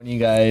You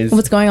guys,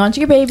 What's going on,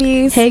 chicken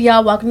babies? Hey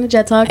y'all, welcome to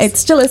Jet Talks.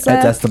 It's Jalissa.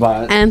 it's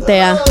Esteban. and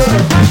Thea.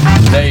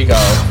 There you go.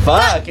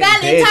 Fuck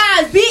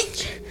Valentine's,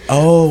 bitch.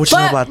 Oh, what you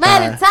know Fuck about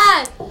that?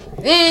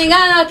 Valentine's. We ain't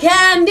got no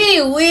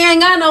candy. We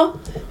ain't got no.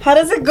 How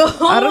does it go?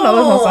 I don't know.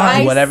 There's no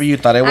song. Whatever you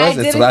thought it was,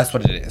 didn't- that's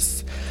what it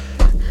is.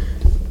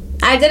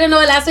 I didn't know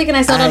it last week and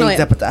I still don't know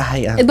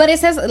it. But it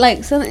says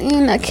like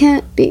something I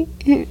can't be.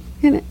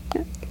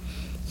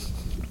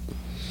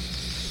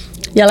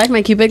 Y'all like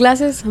my Cupid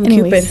glasses? I'm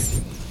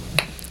Anyways.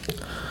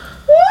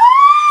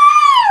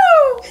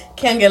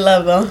 Can't get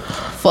love though.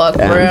 Fuck,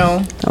 real.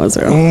 That was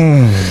real.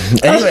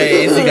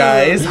 Anyways, you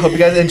guys, hope you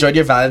guys enjoyed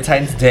your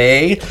Valentine's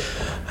Day.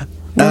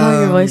 Oh,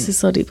 your voice is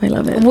so deep. I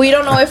love it. We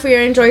don't know if we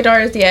enjoyed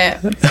ours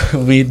yet.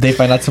 They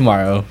find out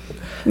tomorrow.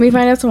 We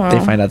find out tomorrow.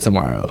 They find out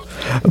tomorrow.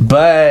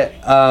 But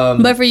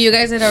But for you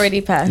guys, it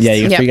already passed. yeah,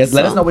 you Yeah, guys,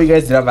 let us know what you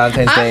guys did on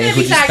Valentine's I'm Day.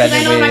 gonna be sad because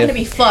I know I'm not gonna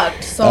be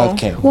fucked. So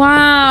Okay.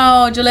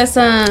 Wow,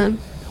 Jalissa.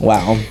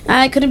 Wow.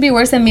 I couldn't be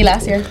worse than me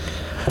last year.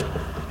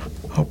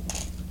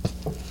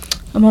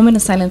 a moment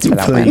of silence for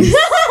that Please.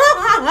 one.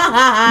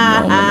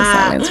 A moment of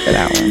silence for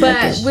that one.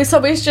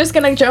 But we're just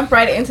gonna jump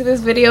right into this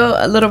video.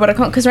 A little bit of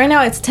because right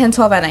now it's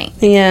 10:12 at night.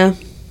 Yeah.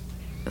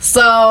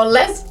 So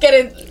let's get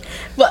it.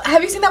 Well,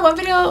 have you seen that one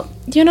video?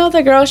 You know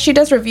the girl, she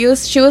does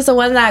reviews. She was the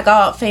one that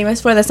got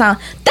famous for the song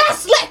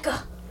 "That's Liquor,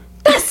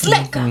 That's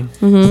Liquor."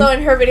 So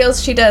in her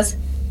videos, she does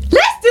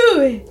 "Let's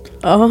do it."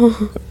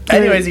 Oh.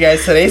 Anyways, you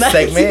guys, today's That's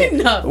segment,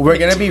 enough. we're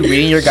gonna be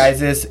reading your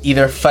guys'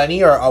 either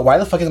funny or why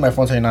the fuck is my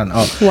phone turning on?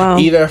 Oh, Wow.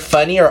 Either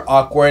funny or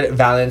awkward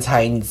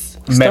Valentine's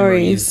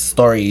memories,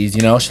 stories,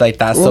 you know, shit like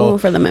that. So Ooh,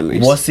 for the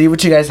memories. we'll see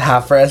what you guys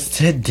have for us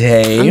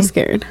today. I'm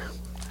scared.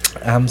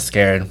 I'm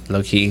scared,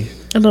 low key.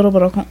 A little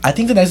bit of I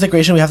think the next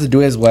decoration we have to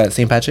do is what,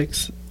 St.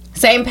 Patrick's?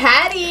 St.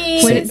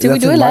 Patty. Wait, Did we that's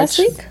do in it last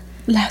March? week?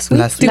 Last week?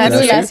 Last Did week, we do last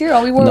it week? last year?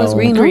 All we wore was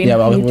green. Yeah,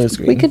 well, we wore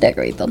green. We could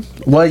decorate them.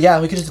 Well, yeah,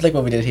 we could just do like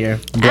what we did here.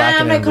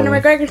 Black Like Conor blue.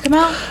 McGregor come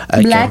out.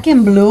 Okay. Black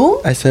and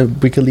blue? I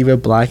said we could leave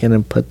it black and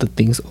then put the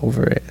things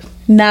over it.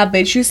 Nah,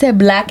 bitch. You said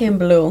black and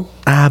blue.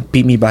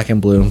 Beat me black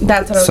and blue.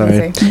 That's what I was Sorry.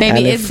 gonna say. Baby,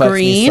 And it it's fucks me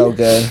green. so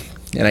good,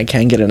 and I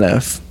can't get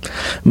enough.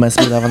 Must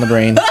be love on the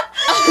brain.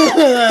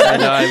 I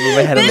know I move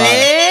my head a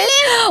lot.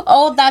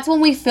 Oh, that's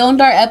when we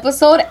filmed our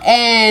episode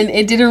and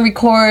it didn't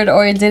record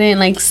or it didn't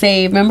like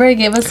save. Remember, it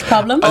gave us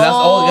problems. Oh, that's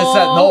all. That's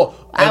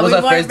that. No, it was we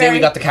our weren't first day we very-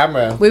 got the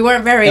camera. We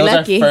weren't very It was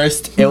lucky. our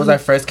first. It was our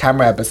first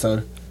camera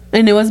episode.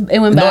 And it went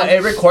No, bad.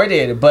 it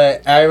recorded,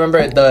 but I remember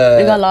It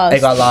got lost.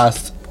 It got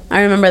lost.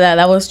 I remember that.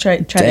 That was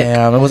tragic.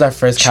 Damn, it was our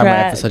first camera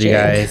episode, you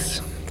Tragic.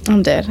 guys.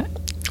 I'm dead.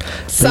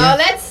 So Yeah.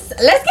 let's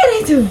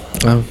get into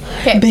it.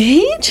 Okay.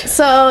 Bitch.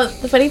 So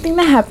the funny thing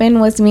that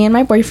happened was me and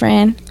my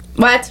boyfriend.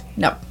 What?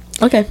 No.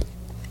 Okay.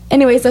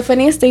 Anyways, the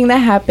funniest thing that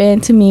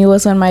happened to me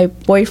was when my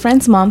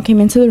boyfriend's mom came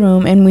into the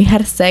room and we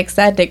had sex.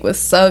 That dick was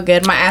so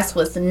good. My ass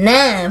was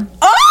numb.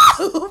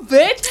 Oh,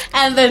 bitch!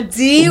 And the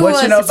D What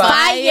was you know about?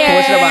 fire.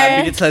 What you know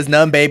about? Beat it till it's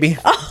numb, baby.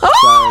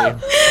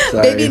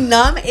 Sorry. Baby,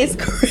 numb is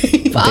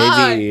crazy.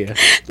 Baby,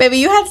 Baby,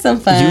 you had some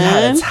fun. you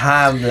had a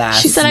time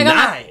last She said I got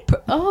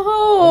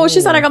night.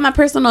 she said I got my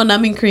personal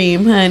numbing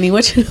cream, honey.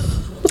 What you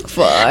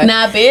Fuck.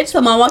 Nah, bitch.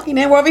 Someone walking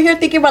in. We're over here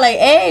thinking about like,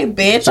 hey,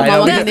 bitch. I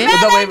know,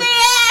 Someone walking in.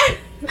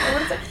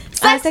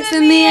 Sex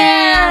in the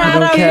air. I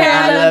don't care.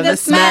 I love the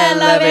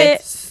smell of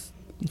it.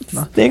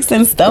 Sticks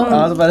and stones.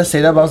 I was about to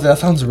say that, but I was like, that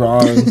sounds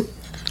wrong.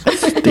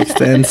 Sticks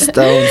and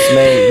stones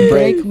may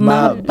break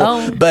my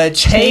bone, but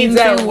chains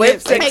and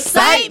whips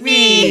excite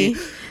me.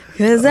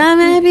 Cause I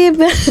may be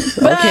bad.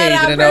 Okay,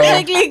 I'm didn't know.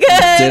 perfectly good.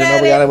 Didn't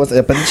know Rihanna was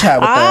up in the chat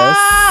with us.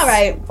 All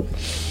right.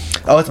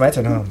 Oh, it's my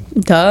turn, huh?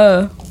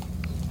 Duh.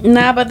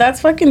 Nah, but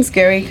that's fucking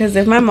scary. Cause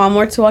if my mom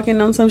were to walk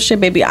in on some shit,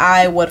 baby,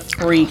 I would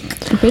freak.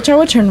 Bitch, I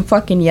would turn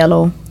fucking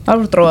yellow. I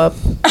would throw up.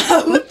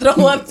 I would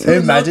throw up.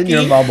 Imagine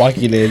your mom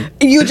walking in.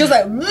 You just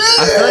like. I feel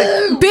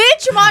like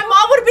Bitch, my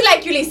mom would be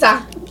like you,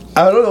 Lisa.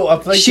 I don't know. I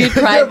feel like She'd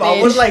cry, your mom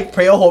bitch. would like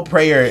pray a whole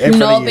prayer in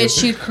No, front of you. bitch,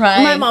 she'd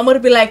cry. My mom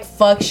would be like,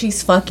 "Fuck,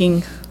 she's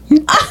fucking."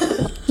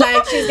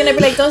 Like she's gonna be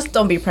like,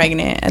 "Don't be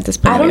pregnant at this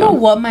point." I don't know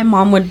what my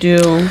mom would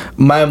do.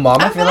 My mom,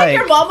 I feel like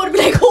your mom would be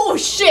like, "Oh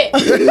shit."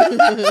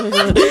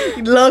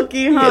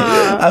 Lucky,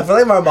 huh? I feel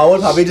like my mom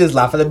would probably just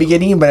laugh at the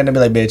beginning, but then I'd be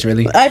like, "Bitch,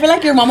 really?" I feel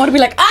like your mom would be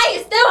like, Are you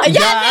still?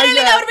 Yeah,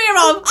 literally, that would be your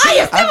mom. Are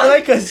you I still? feel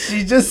like cause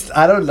she just,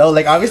 I don't know,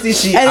 like obviously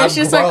she, and then I'm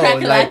she'd start grown,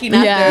 cracking like, lacking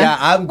after. yeah,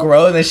 I'm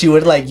grown, and she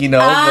would like, you know,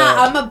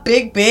 I'm a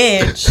big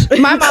bitch.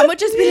 My mom would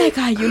just be like,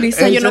 "Ay,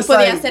 Yulisa, It's yo no just podía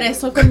like- hacer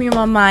eso con mi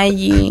mamá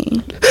allí."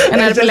 And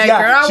I'd it's be just, like,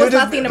 yeah, "Girl, I she was would not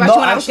just- thinking about no, you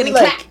when I was actually, getting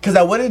like, clapped." cause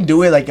I wouldn't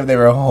do it like if they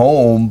were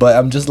home, but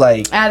I'm just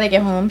like, They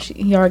get home,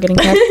 you are getting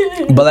clapped.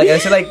 but like I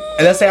said, like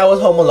let's say I was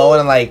home alone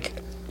and like,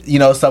 you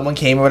know, someone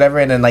came or whatever,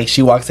 and then like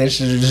she walks in,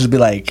 she would just be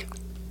like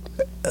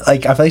I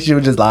feel like she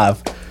would just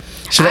laugh.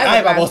 She's like, I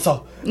 "Ay, would laugh.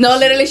 baboso." No,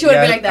 literally, she would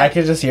Yeah, be like I that.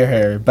 could just hear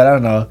her, but I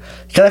don't know,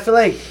 cause I feel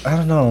like I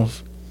don't know,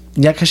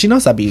 yeah, cause she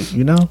knows Sabi,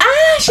 you know.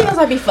 she knows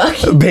I be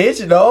fucking.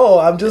 Bitch, no.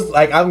 I'm just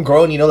like, I'm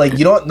grown, you know? Like,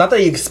 you don't, not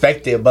that you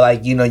expect it, but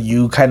like, you know,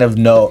 you kind of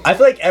know. I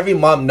feel like every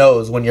mom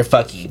knows when you're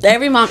fucking.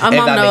 Every mom, a If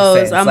mom that makes knows.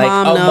 sense. A Like,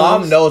 mom a knows.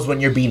 mom knows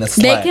when you're being a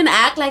slut. They can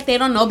act like they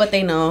don't know, but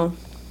they know.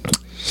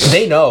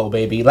 They know,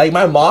 baby. Like,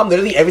 my mom,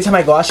 literally, every time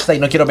I go out, she's like,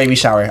 no quiero baby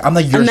shower. I'm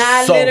like, you're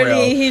Nah, so literally,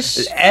 real.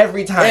 he's-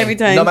 Every time. every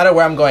time. No matter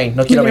where I'm going,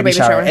 no quiero baby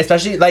shower. shower.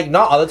 Especially, like,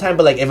 not all the time,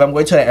 but like, if I'm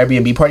going to an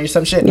Airbnb party or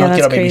some shit, Yeah, no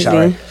quiero that's baby crazy.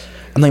 shower.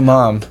 I'm like,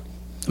 Mom,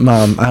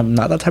 I'm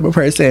not that type of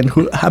person.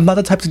 I'm not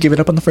the type to give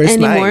it up on the first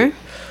Anymore? night.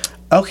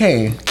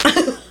 Okay.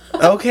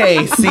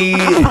 Okay, see,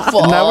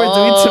 now we're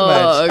doing too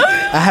much.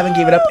 I haven't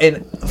given up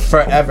in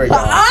forever, y'all.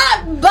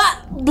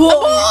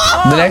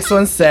 The next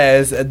one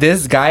says,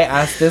 this guy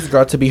asked this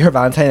girl to be her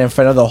Valentine in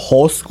front of the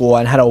whole school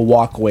and had a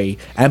walkway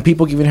and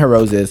people giving her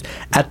roses.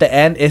 At the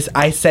end,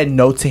 I said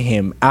no to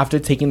him after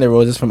taking the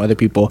roses from other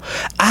people.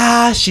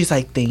 She's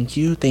like, thank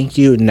you.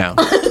 No.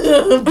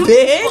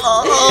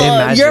 Bitch.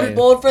 Imagine. You're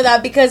bold for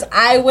that because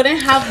I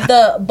wouldn't have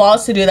the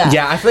balls to do that.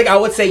 Yeah, I feel like I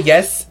would say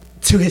yes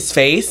to his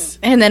face.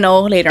 And then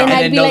no later on. And And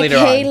I'd then be no like, later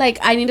hey, on. like,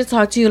 I need to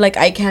talk to you. Like,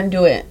 I can't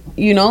do it,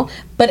 you know?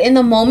 But in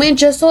the moment,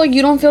 just so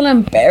you don't feel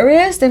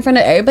embarrassed in front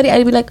of everybody,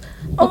 I'd be like,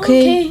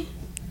 okay.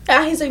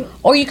 Yeah, he's like,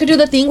 Or you could do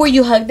the thing where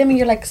you hug them and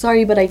you're like,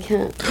 sorry, but I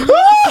can't. You're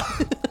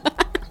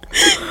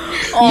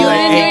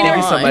like, hey, thank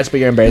you so much, but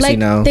you're embarrassing Like,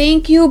 now.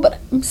 thank you, but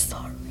I'm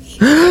sorry.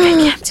 I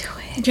can't do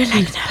it. You're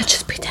like, no,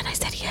 just pretend I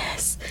said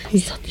yes.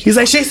 He's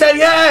like, she said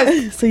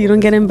yes. So you don't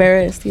get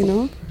embarrassed, you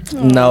know?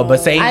 No, but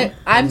saying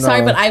I'm sorry,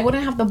 no. but I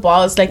wouldn't have the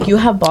balls. Like, you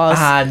have balls.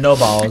 No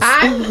balls.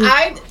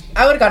 I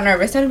would have got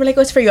nervous. I'd be like,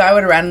 what's for you? I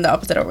would have ran the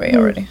opposite way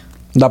already.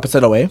 The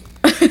opposite away.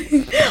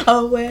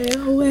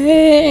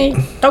 Away.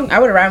 I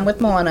would have ran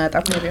with Moana at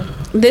that point of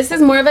view. This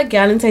is more of a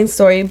Galentine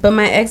story, but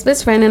my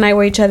ex-best friend and I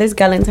were each other's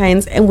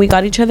Galentines, and we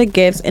got each other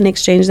gifts and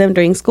exchanged them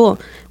during school.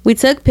 We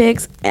took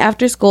pics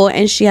after school,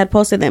 and she had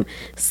posted them.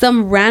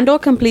 Some rando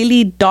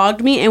completely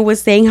dogged me and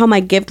was saying how my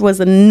gift was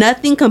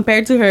nothing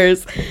compared to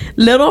hers.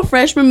 Little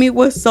freshman me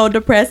was so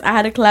depressed, I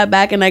had to clap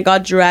back, and I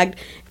got dragged,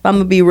 if I'm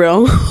gonna be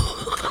real.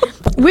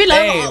 We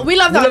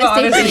love the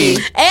honesty. Hey,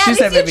 at She least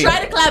said, you baby.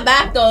 try to clap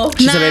back, though.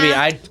 She said, baby,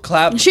 I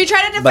clap. She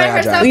tried to But I defend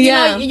herself. dragged. You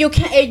Yeah.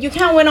 know, you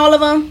can't win all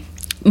of them.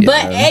 But,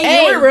 Yeah.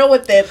 hey, you were real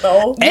with it,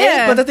 though.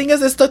 Hey, but the thing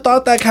is, it's the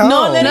thought that counts.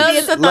 No, literally,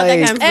 it's the thought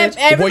that counts,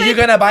 bitch. Were you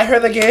gonna buy her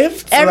the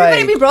gift?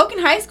 Everybody Like, be broke in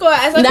high school.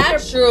 As long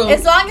That's as true.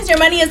 As long as your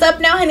money is up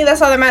now, honey,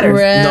 that's all that matters.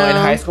 Real. no, in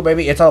high school,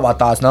 baby, it's all about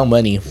thoughts, no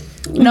money.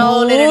 No,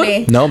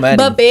 literally. No money.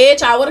 But,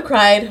 bitch, I would have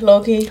cried,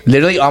 low-key.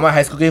 Literally, all my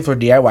high school gifts were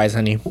DIYs,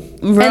 honey.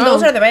 And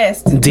those are the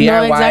best.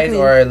 DIYs exactly.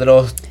 or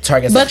little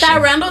Target But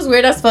section. that rando's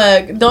weird as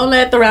fuck. Don't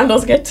let the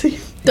randos get to you.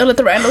 Don't let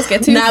the randos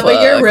get to you. Nah,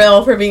 but you're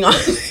real, for being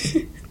honest.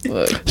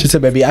 She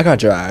said, baby, I got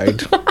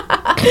dragged.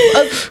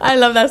 I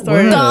love that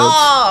story. What?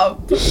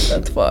 Stop.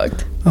 That's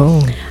fucked.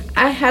 Oh.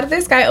 I had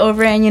this guy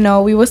over,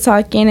 and we was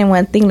talking, and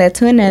one thing led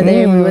to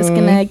another. We was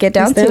gonna get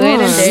down to it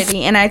and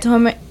dirty, and I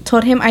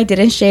told him I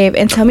didn't shave,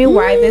 and tell me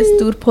why this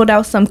dude pulled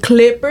out some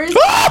clippers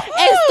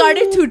and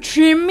started to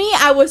trim me.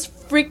 I was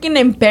freaking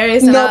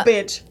embarrassed.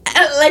 bitch.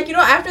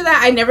 After that,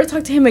 I never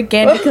talked to him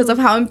again because of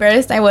how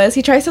embarrassed I was.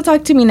 He tries to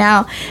talk to me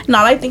now, and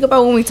all I think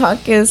about when we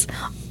talk is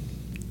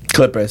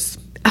Clippers.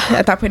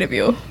 at that point of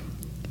view.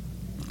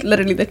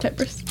 Literally the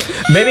clippers.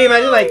 Baby,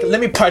 imagine, like, let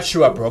me punch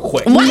you up real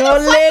quick. Why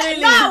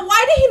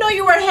why did he know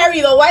you were hairy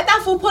though? Why'd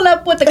that fool pull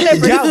up with the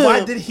clippers? Yeah,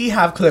 why did he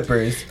have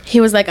clippers?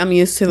 He was like, I'm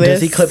used to this.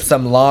 Does he clip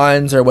some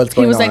lawns or what's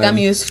going on? He was like, I'm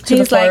used to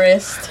He's the like,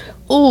 forest.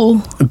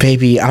 Ooh,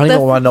 Baby, I don't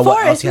even want to know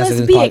what else he has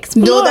in his pocket.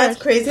 No, that's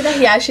crazy that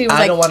he actually was I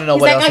like, don't wanna know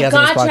he's what like, else he has in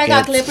his I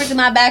got pocket. clippers in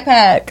my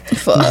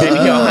backpack. Baby,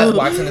 he all has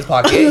wax in his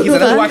pocket. He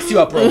said, let me wax you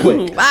up real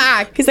quick.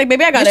 fuck. He's like,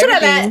 baby, I got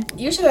everything.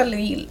 You should have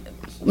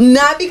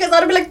Not because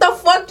I'd be like, the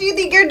fuck do you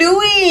think you're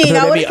doing? I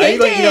Baby, would are you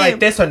going to eat it like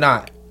this or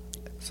not?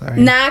 Sorry.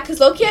 Nah, cause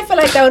low-key I feel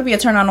like that would be a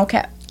turn on, no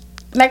cap.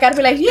 Like I'd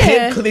be like,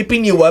 yeah. Him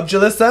clipping you up,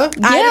 Jalissa?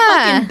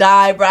 I'd fucking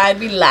die, bro. I'd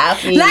be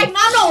laughing. Like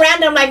not no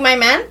random like my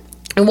man.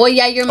 well,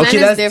 yeah, your man Okay,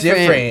 is that's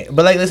different. different.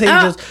 But like, let's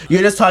say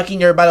you're just talking.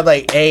 You're about to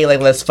like, hey, like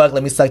let's fuck.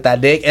 Let me suck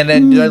that dick, and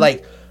then you're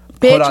like,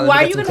 Bitch, hold on, let me why are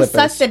get you some gonna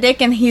clippers. suck the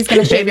dick and he's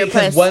gonna shave Baby, your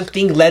because puss? one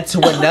thing led to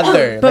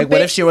another. But Like, what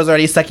ba- if she was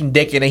already sucking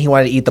dick and then he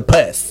wanted to eat the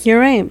puss? You're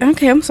right.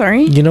 Okay, I'm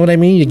sorry. You know what I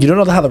mean? You don't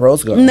know how the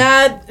roads go.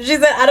 Nah, she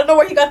said, I don't know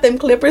where he got them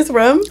clippers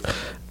from.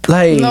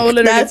 Like, No,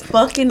 literally. That's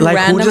fucking like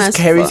who random just as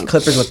carries fuck.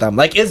 clippers with them?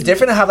 Like, it's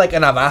different to have like a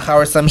navaja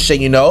or some shit,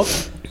 you know?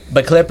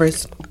 But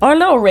clippers. Or a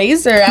little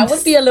razor. I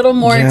would be a little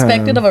more Yeah.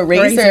 expected of a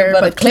razor,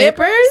 but a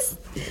clippers?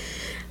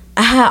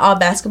 I had all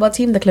basketball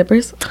team, the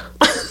Clippers.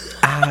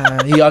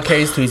 He all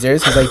carries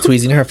tweezers. He's like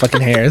tweezing her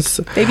fucking hairs.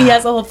 Baby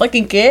has a whole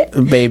fucking kit.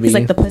 Baby. He's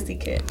like the pussy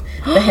kit.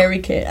 The hairy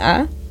kit,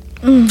 huh?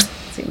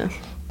 Cena.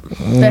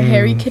 The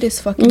hairy kid is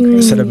fucking crazy.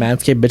 Instead of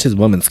manscape, bitch is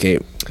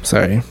womanscape.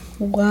 Sorry.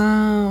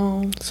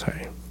 Wow.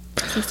 Sorry.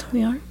 That's who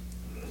we are.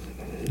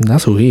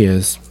 That's who he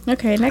is.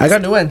 Okay, next. I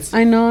got new ones.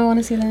 I know, I want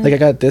to see that. Like, I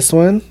got this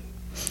one.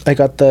 I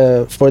got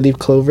the 4-leaf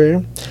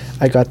clover.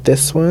 I got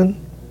this one.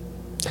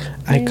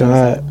 I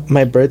got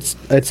my birds.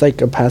 It's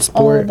like a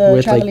passport Oh, the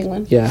with like traveling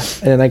one. yeah.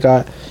 And then I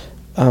got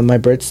My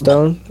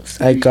birthstone.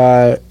 I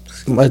got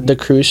the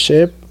cruise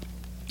ship.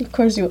 Of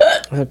course you.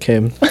 Okay.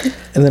 And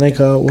then I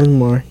got one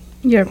more.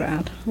 You're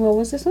bad. What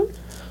was this one?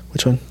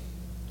 Which one?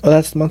 Oh,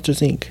 that's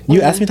Monsters Inc.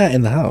 You asked me that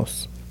in the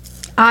house.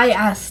 I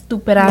asked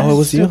stupid ass. Oh, it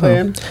was you,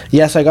 huh?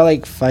 Yeah, so I got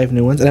like 5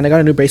 new ones. And then I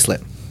got a new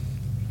bracelet.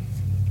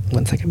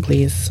 1 second,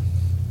 please.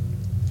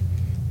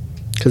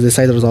 Because this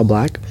side was all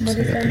black. What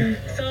is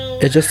that?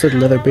 It's just a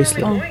leather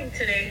bracelet. Oh.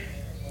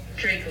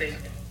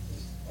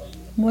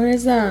 What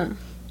is that?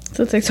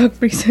 So TikTok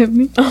sent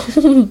me.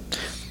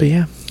 But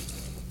yeah.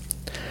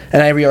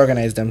 And I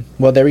reorganized them.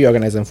 Well, they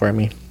reorganized them for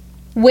me.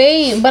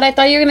 Wait, but I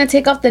thought you were gonna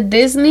take off the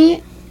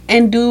Disney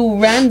and do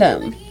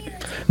random.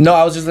 No,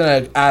 I was just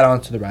gonna add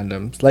on to the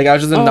randoms. Like I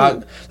was just gonna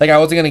not like I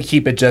wasn't gonna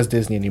keep it just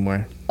Disney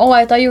anymore. Oh,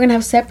 I thought you were gonna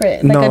have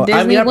separate. Like No, a Disney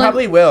I mean I one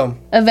probably will.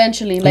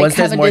 eventually. Like Once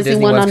have there's a more Disney,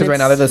 Disney one ones, on because right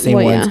now they're the same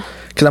well, ones. yeah.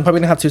 Because I'm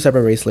probably gonna have 2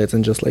 separate bracelets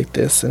and just like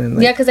this, and then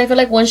like, Yeah, because I feel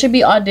like one should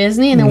be all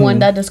Disney and then one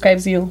that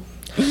describes you.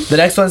 The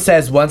next one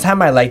says, one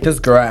time I liked this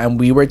girl and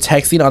we were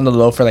texting on the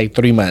low for like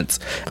 3 months.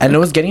 And it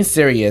was getting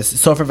serious.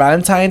 So for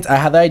Valentine's, I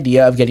had the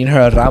idea of getting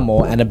her a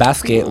ramo and a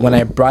basket when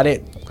I brought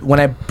it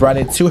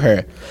to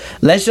her.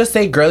 Let's just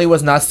say girlie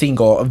was not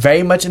single,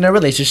 very much in a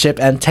relationship,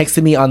 and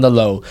texted me on the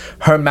low.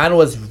 Her man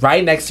was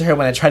right next to her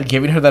when I tried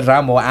giving her the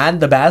ramo and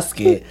the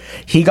basket.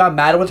 He got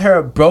mad with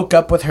her, broke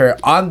up with her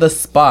on the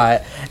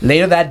spot.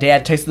 Later that day, I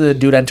texted the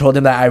dude and told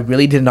him that I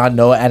really did not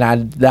know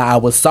and that I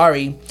was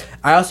sorry.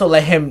 I also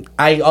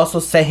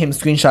sent him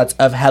screenshots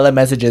of hella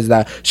messages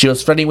that she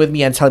was flirting with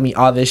me and telling me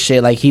all this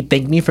shit. Like, he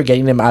thanked me for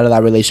getting him out of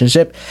that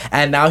relationship,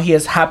 and now he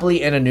is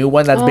happily in a new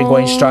one that's been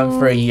going strong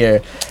for a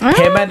year.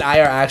 Him and I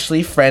are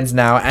actually friends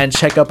now and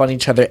check up on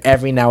each other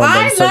every now and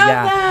then. So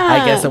yeah,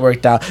 I guess it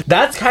worked out.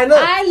 That's kind of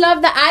I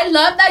love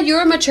that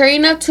you're mature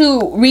enough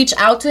to reach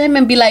out to him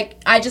and be like,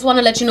 I just want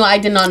to let you know I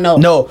did not know.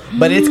 No,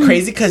 but it's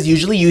crazy because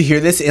usually you hear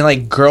this in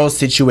like girls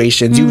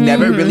situations. You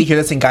never really hear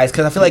this in guys,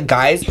 because I feel like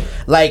guys,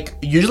 like,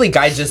 usually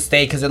guys just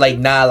stay because they're like,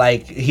 nah,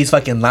 like, he's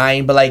fucking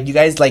lying. But like, you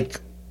guys like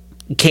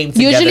came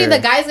together. Usually the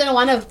guy's gonna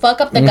want to fuck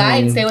up the guy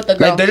and stay with the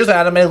girl. Like, they're just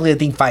automatically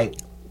think fight.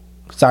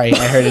 Sorry,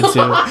 I heard it too.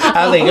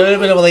 I was like,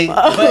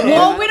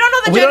 well, we don't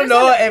know the we don't gender,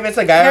 know so if it's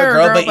a guy or a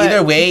girl, but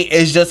either way,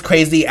 it's just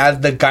crazy as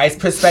the guy's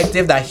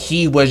perspective that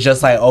he was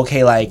just like,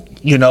 okay,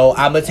 like, you know,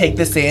 I'm gonna take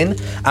this in.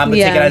 I'm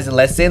gonna take it as a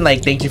lesson.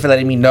 Like, thank you for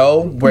letting me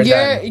know.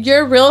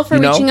 You're real for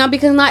reaching out,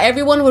 because not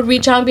everyone would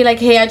reach out and be like,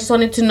 hey, I just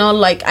wanted to know,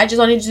 like, I just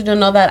wanted you to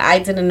know that I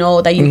didn't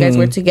know that you guys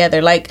were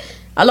together. Like,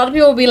 a lot of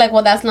people will be like,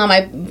 well, that's not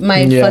my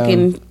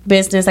fucking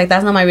business. Like,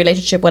 that's not my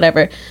relationship,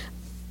 whatever.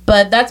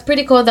 But that's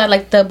pretty cool that,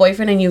 like, the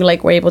boyfriend and you,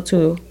 like, were able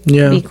to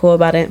be cool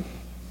about it.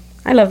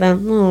 I love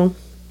them. Oh.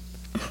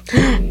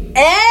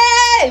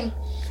 Hey!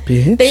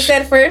 Bitch. They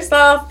said, first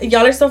off,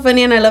 y'all are so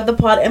funny and I love the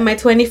pod. And my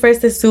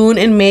 21st is soon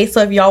in May.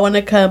 So if y'all want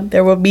to come,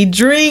 there will be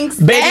drinks.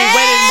 Baby, when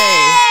in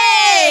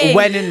May?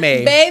 When in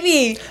May?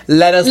 Baby.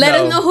 Let us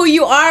know who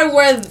you are.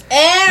 We're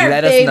there,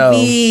 Let baby.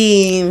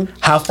 us know.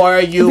 How far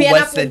are you?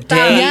 What's the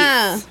day?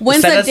 Yeah.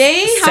 When's the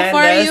day? How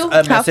far are you? Send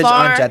us a message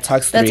on Jet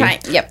Talks 3 the time.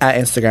 Yep. at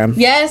Instagram.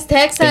 Yes,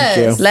 text Thank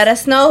us. you. Let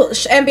us know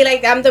and be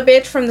like, I'm the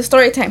bitch from the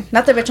story time.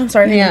 Not the bitch, I'm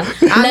sorry. Yeah.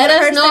 Let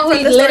us know who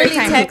you literally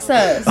text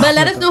us. But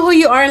let us know who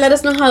you are and let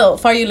us know how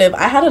far you live.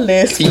 I had a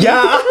list. Yeah,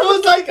 I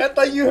was like, I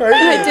thought you heard it.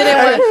 I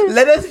didn't.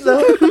 Let us know.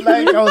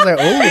 Like, I was like,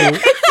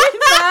 oh.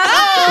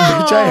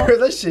 Bitch, I heard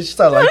that shit. She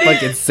started like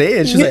fucking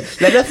saying. She's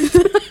like, let us.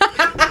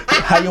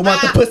 How you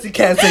want the pussy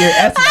cats in your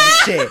ass and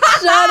shit?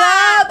 Shut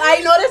up!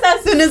 I noticed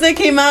as soon as it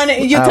came out,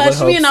 you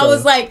touched me, and I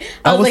was like,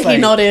 he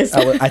noticed.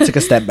 I took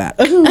a step back.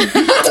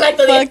 Like,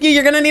 fuck you!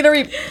 You're gonna need to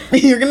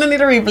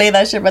replay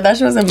that shit, but that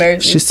shit was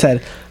embarrassing. She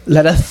said,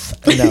 "Let us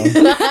know."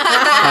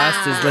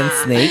 Sizzling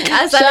snake.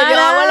 Hasta le dio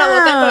agua a la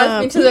boca con las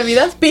pinches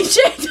bebidas.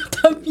 Pinche, yo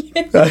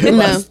también. Ay,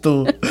 vas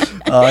tú.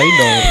 Ay,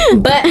 no.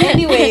 But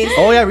anyways.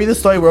 Oh yeah, read the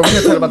story. We're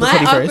gonna talk about the My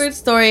 21st. awkward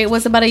story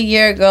was about a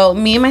year ago.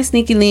 Me and my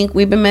sneaky link,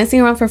 we've been messing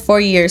around for 4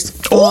 years.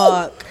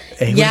 Fuck.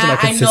 Hey, Yeah,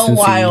 I know,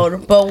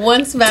 wild. But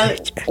once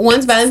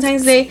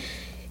Valentine's Day,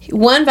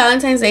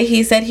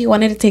 he said he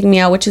wanted to take me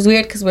out, which is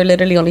weird because we're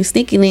literally only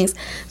sneaky links.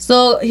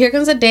 So here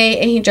comes a day,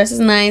 and he dresses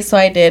nice, so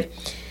I did.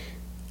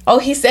 Oh,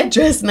 he said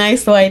dress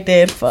nice, so I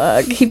did.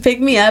 Fuck. He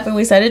picked me up and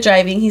we started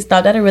driving. He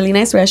stopped at a really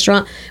nice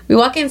restaurant. We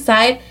walk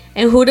inside,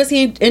 and who does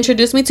he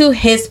introduce me to?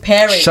 His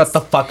parents. Shut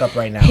the fuck up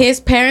right now. His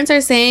parents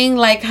are saying,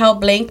 like, how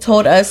Blank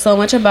told us so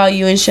much about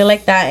you and shit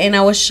like that. And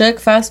I was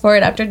shook. Fast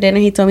forward, after dinner,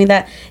 he told me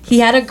that he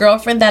had a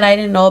girlfriend that I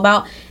didn't know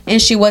about,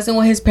 and she wasn't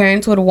what his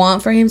parents would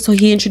want for him, so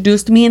he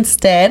introduced me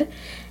instead.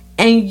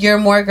 And you're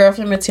more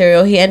girlfriend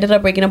material. He ended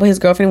up breaking up with his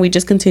girlfriend. We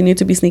just continued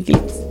to be sneaky.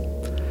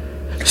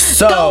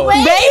 So,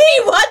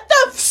 Baby, what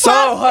the fuck?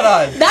 So, hold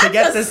on. That's to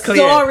get a this clear.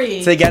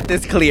 story. To get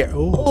this clear.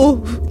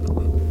 Ooh.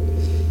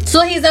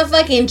 So he's a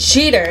fucking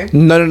cheater.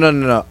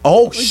 No.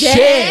 Oh, shit.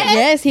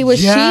 Yes, he was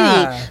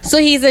cheating. So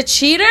he's a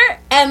cheater,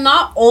 and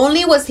not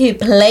only was he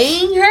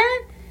playing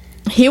her,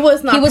 he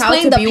was not. He was proud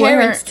playing to the be with her.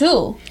 parents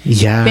too.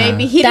 Yeah.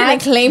 Baby, he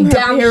didn't claim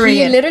her. He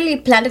Period. literally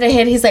planted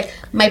ahead. He's like,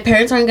 my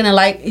parents aren't gonna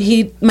like. My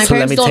So let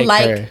parents me don't take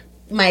like. her.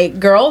 my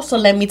girl, so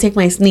let me take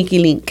my sneaky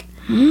link.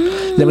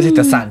 Let me take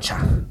the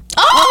Sancha.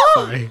 Oh!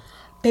 Sorry.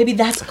 Baby,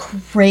 that's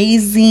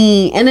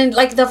crazy. And then,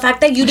 like, the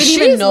fact that you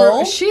didn't even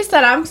know. She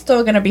said, I'm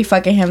still gonna be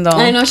fucking him, though.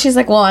 I know. She's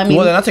like, well, I mean.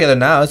 Well, they're not together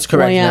now. It's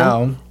correct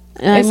now.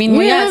 I mean,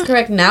 it's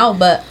correct now,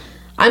 but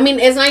I mean,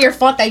 it's not your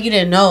fault that you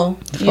didn't know.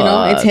 You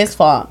know, it's his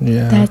fault.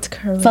 Yeah. That's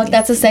crazy. Fuck,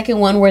 that's the second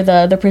one where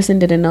the person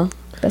didn't know.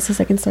 That's the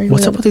second story.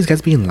 What's up with these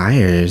guys being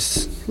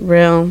liars?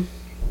 Real.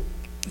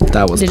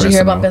 That was Did personal. you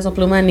hear about Peso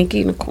Pluma and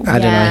Nicki Nicole? I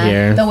did not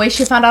hear. The way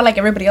she found out, like,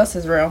 everybody else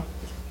is real.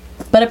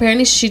 But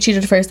apparently she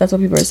cheated first. That's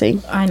what people are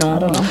saying. I know.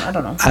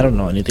 I don't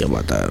know anything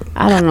about that.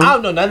 I don't know. I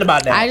don't know nothing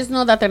about that. I just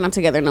know that they're not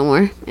together no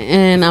more.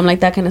 And I'm like,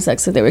 that kind of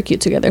sucks that they were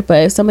cute together.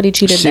 But if somebody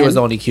cheated, She was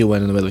the only cute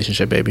one in the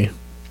relationship, baby.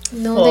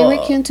 No, they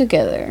were cute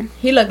together.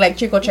 He looked like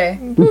Chico Che.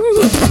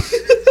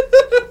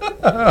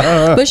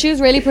 But she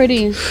was really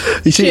pretty.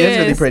 She is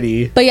really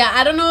pretty. But yeah,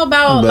 I don't know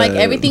about like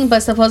everything, but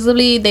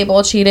supposedly they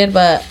both cheated,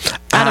 but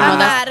I don't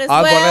know. That's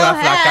I'll go to la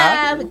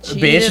flaca.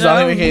 Bitch, is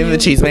only became the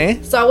cheese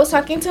man. So I was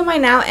talking to my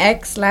now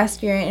ex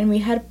last year, and we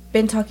had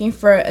been talking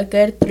for a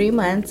good 3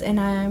 months, and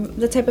I'm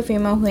the type of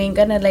female who ain't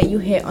gonna let you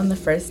hit on the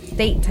first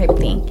date type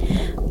thing.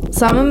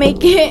 So I'm gonna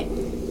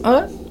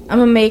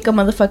make a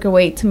motherfucker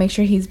wait to make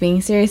sure he's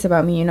being serious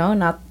about me, you know,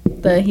 not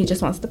he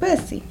just wants the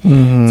pussy.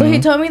 Mm-hmm. So he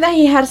told me that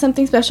he had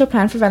something special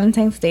planned for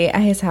Valentine's Day at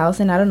his house,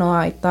 and I don't know,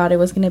 I thought I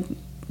was gonna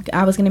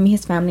meet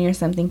his family or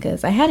something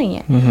because I hadn't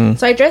yet. Mm-hmm.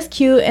 So I dressed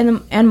cute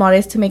and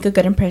modest to make a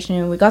good impression,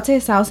 and we got to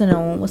his house and no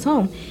one was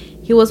home.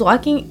 He was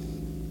walking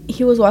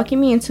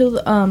me into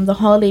the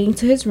hall leading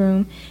to his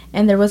room,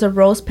 and there was a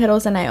rose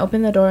petals, and I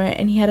opened the door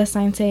and he had a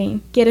sign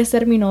saying "Quieres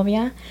ser mi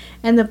novia?"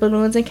 and the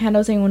balloons and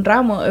candles en un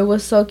ramo. It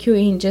was so cute.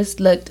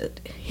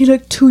 He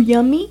looked too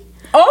yummy.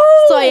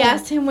 Oh! So I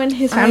asked him when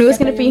his family was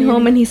gonna be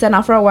home, and he said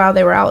not for a while.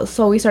 They were out.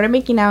 So we started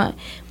making out.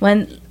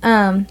 When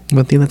one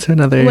thing led to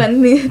another.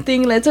 When the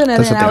thing led to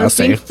another, That's what and I they was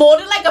all being say.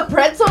 folded like a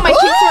pretzel. My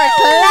cheeks were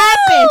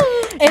clapping.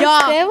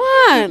 Y'all,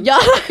 I know.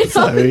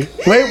 Sorry.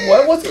 Wait,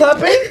 what was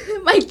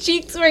clapping? My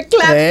cheeks were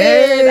clapping.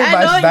 Hey, I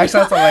my know, back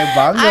shots are like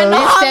bongos. I know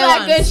all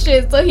that good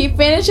shit. So he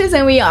finishes,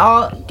 and we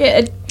all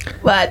get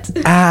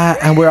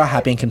and we're all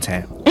happy and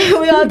content.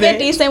 we all get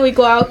decent. We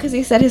go out because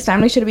he said his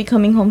family should be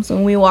coming home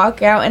soon. We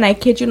walk out, and I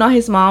kid you not,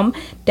 his mom,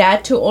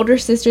 dad, 2 older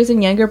sisters,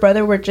 and younger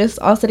brother were just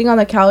all sitting on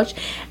the couch,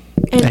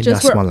 and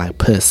just smell like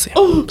pussy.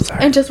 Sorry.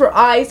 And just were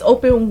eyes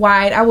open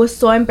wide. I was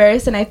so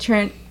embarrassed, and I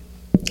turned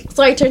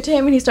to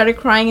him, and he started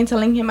crying and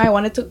telling him I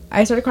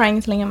started crying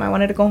and telling him I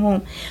wanted to go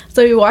home.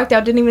 So we walked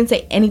out, didn't even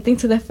say anything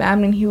to the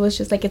family, and he was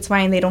just like, it's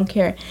fine, they don't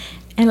care.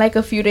 And like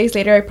a few days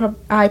later,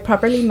 I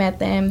properly met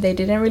them. They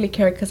didn't really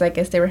care because I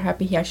guess they were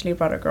happy he actually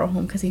brought a girl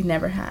home because he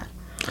never had.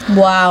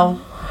 Wow.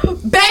 Baby,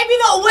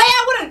 no way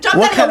I would have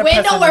jumped out the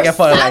window or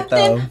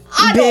something.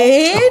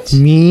 Bitch.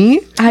 Me?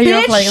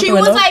 Bitch, she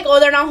was like, oh,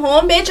 they're not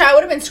home, bitch. I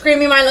would have been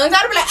screaming my lungs.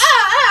 I would have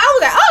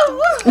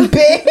been like,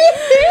 bitch.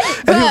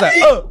 And he was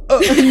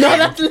like, No,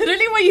 that's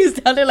literally what you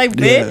sounded like,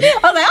 bitch. Yeah.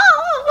 I was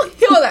like,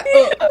 He was like,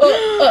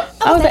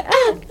 I was like,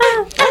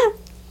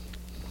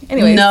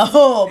 Anyway.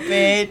 No,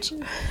 bitch.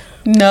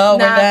 No,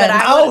 we're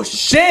done. oh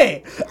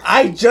shit!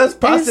 I just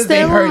processed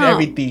they heard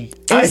everything.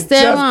 I just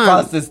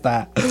processed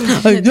that.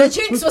 The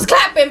cheeks was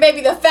clapping,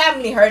 baby. The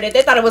family heard it.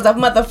 They thought it was a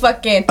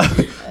motherfucking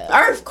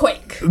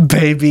earthquake.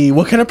 Baby,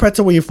 what kind of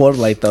pretzel were you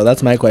folded like though?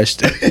 That's my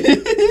question.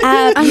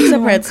 Pizza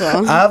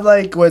pretzel. I'm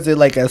like, was it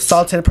like a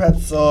salted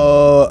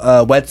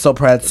pretzel, wetzel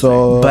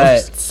pretzel?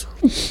 But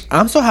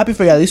I'm so happy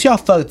for you. At least y'all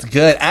fucked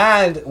good,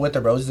 and with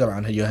the roses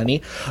around you,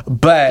 honey.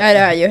 But I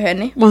know you,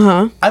 honey.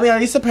 I mean, at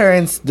least the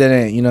parents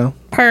didn't, you know.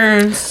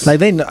 Parents. Like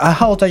they know.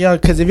 How old are y'all?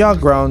 Because if y'all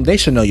grown, they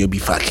should know you'll be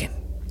fucking.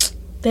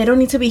 They don't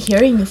need to be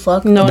hearing you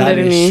fuck. No, That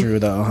literally. is true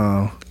though,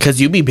 huh? Because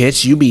you be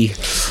bitch, you be.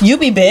 You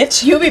be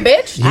bitch. You be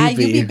bitch. You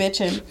be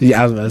bitching.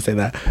 Yeah, I was about to say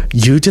that.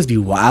 You just be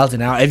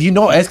wilding out. If you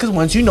know, it's because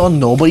once you know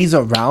nobody's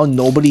around,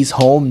 nobody's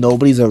home,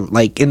 nobody's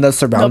like in the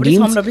surroundings.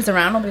 Nobody's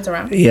home, nobody's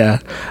around. Yeah,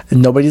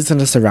 and nobody's in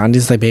the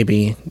surroundings. Like,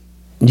 baby,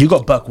 you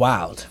go buck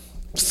wild.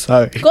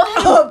 Sorry. Go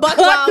ahead and buck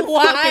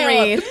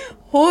wild.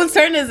 Whose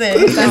turn is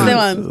it? That's the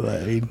one.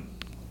 Like,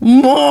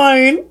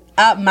 Mine.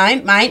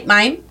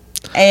 Mine.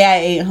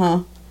 AI8,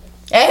 huh?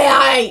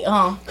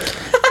 AI,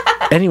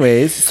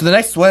 anyways, so the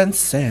next one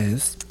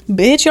says,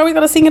 Bitch, you always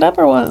gotta sing it up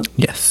or what?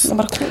 yes.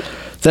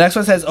 The next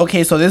one says,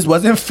 okay, so this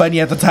wasn't funny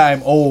at the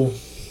time. Oh,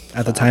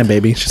 at the time,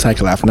 baby. She's like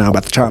laughing now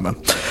about the trauma.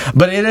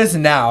 But it is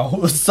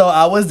now. So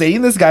I was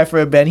dating this guy for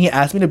a bit. He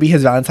asked me to be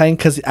his Valentine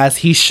because as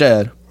he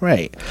should.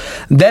 Right.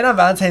 Then on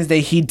Valentine's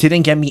Day, he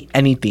didn't get me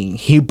anything.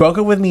 He broke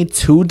up with me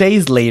 2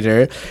 days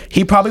later.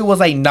 He probably was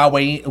like not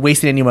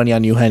wasting any money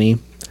on you, honey.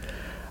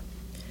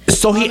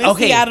 So he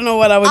Honestly, I don't know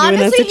what I would do in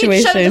that Honestly, he should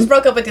have situation. just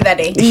broke up with you that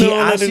day. He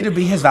asked you to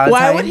be his Valentine.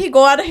 Why would he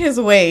go out of his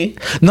way?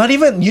 Not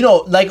even, you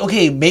know, like,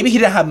 okay, maybe he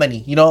didn't have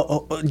money. You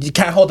know, you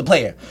can't hold the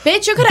player.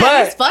 Bitch, you could have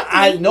at least fucked me.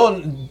 I know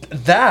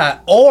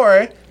that.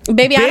 Or,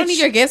 Baby, I bitch, don't need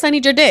your gifts. I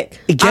need your dick.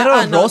 get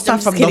a No, rosa I'm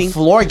just from kidding. the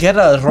floor. Get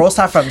a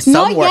rosa from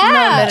somewhere.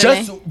 yeah.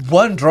 Just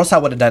one rosa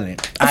would have done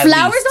it. at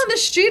Flowers least. on the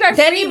street are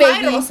Teddy free,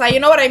 baby. baby. You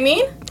know what I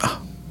mean?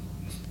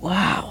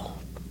 Wow.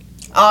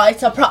 Oh,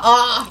 it's a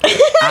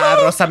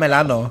Rosa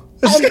Melano.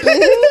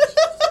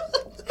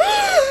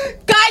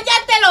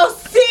 ¡Cállate el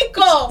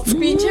hocico!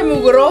 Pinche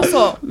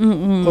mugroso.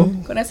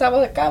 Con esa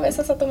voz de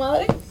cabezas a tu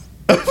madre.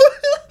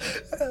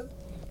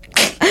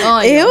 Oh,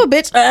 ew,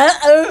 bitch.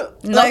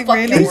 No Like,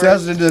 fucking really? He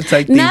sounds into the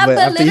type thing, Nah, but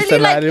after you literally,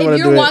 said that, I like, didn't if wanna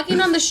you're do it.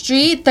 walking on the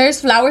street,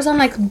 there's flowers on,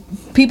 like,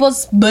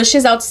 people's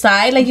bushes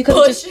outside. Like, you could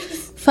have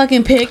just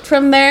fucking picked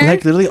from there.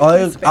 Like, literally, all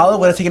I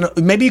would have taken...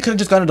 Maybe you could have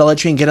just gone to Dollar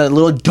Tree and get a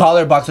little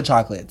 $1 box of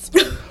chocolates.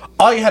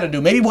 All you had to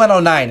do, maybe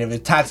 109 if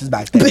it's taxes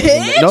back then.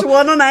 Bitch,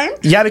 109?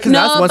 Yeah, because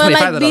now it's No, but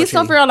 125 like, be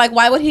so for real. Like,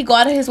 why would he go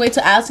out of his way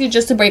to ask you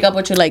just to break up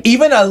with you? Like,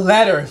 Even a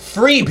letter,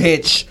 free,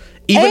 bitch.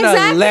 Even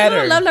a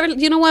letter. No, love letter.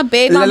 You know what,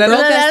 babe? I'm broke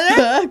as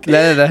fuck.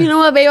 Letter. You know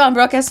what, babe? I'm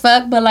broke as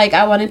fuck. But like,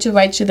 I wanted to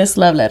write you this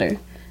love letter.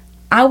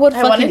 I would I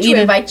fucking wanted eat to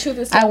it. invite you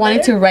this I wanted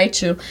letter. to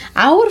write you.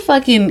 I would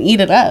fucking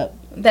eat it up.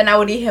 Then I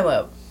would eat him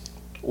up.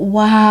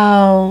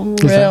 Wow,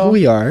 Is that who real.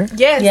 we are?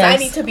 Yes, Yes. I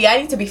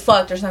need to be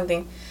fucked or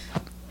something.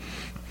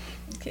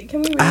 Okay,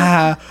 can we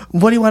read?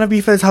 What do you want to be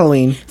for this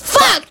Halloween?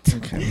 Fucked.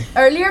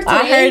 Earlier today,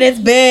 I heard it's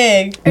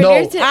big. No.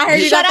 Earlier I heard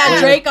you got that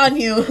Drake on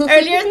you.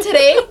 Earlier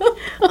today,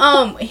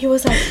 he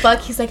was like, "Fuck."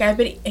 He's like, I've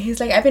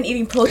been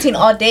eating protein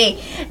all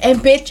day, and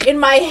bitch, in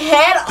my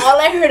head, all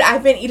I heard,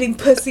 I've been eating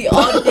pussy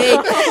all day,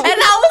 and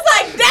I was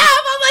like,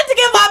 damn, I'm about to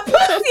get my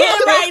pussy in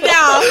right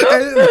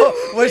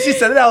now. When she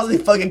said it, I was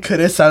like, fucking could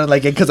have sounded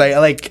like it because I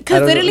like.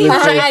 Because literally,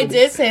 I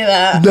did say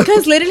that.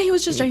 because literally, he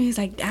was just drinking. He's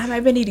like, damn,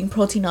 I've been eating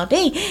protein all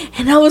day,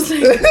 and I was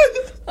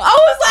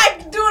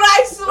like, dude,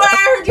 I swear,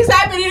 I heard you say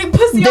I've been eating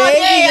pussy all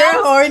day.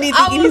 You're horny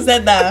thinking he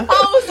said that.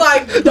 I was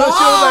like,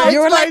 dog. You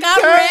were like, "It's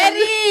I'm my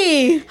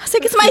ready. I was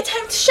like, it's my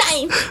time to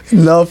shine.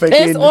 No, freaking.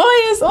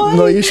 It's oil.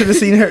 No, you should have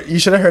seen her. You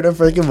should have heard her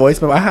freaking voice,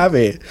 but I have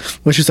it.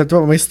 When she talked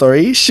about my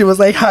story, she was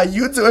like, "How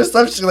you do?" or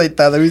something like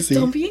that. Let me see.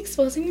 Don't be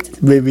exposing me to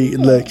the Baby,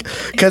 look,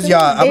 because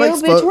y'all, I'm Ew,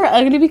 like, bitch, we're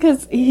ugly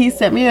because he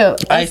sent me a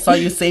I saw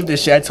you save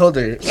this shit. I told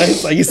her. I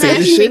saw you save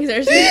this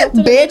shit.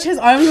 bitch. His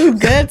arms were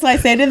good, so I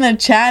said it in the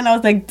chat, and I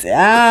was like,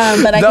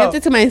 damn. But I No. kept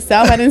it to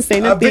myself. I didn't say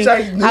nothing. Bitch,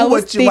 I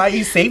knew why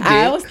you saved it.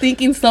 I was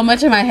thinking so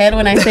much in my head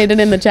when I said it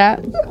in the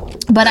chat,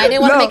 but I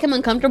didn't want to No. make him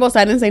uncomfortable, so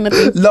I didn't say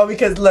nothing. No,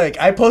 because look,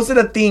 I posted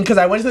a thing because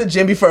I went to the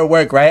gym before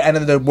work, right? And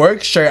then the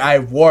work shirt I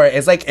wore, it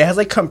has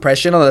like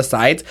compression on the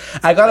sides.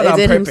 I got it on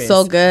did him purpose.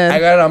 so good. I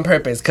got it on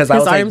purpose because I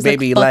His was like, arms look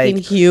baby, fucking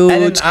like huge.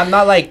 And then I'm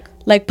not like.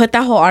 Like, put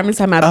that whole arm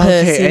inside my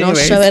puss, you know,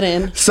 anyways. shove it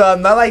in. So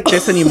I'm not like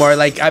this anymore.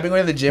 Like I've been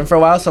going to the gym for a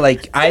while, so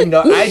like I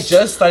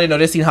just started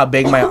noticing how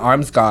big my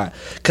arms got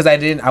because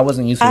I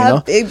wasn't used to, you know,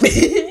 Big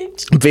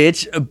bitch.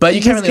 bitch. But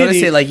you can't really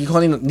notice it. Like you can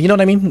only, you know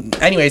what I mean.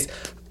 Anyways,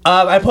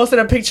 I posted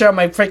a picture on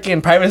my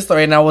freaking private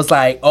story, and I was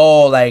like,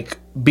 oh, like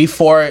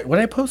before. What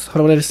did I post?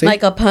 What did I say?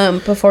 Like a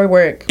pump before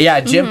work. Yeah,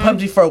 gym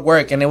pumps before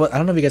work, and it was. I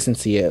don't know if you guys can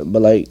see it,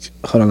 but like,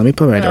 hold on, let me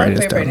put write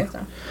this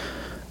down.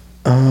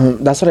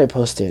 That's what I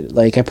posted.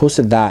 Like, I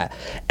posted that,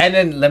 and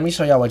then let me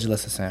show y'all what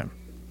Jalissa sent.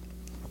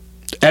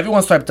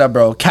 Everyone swiped up,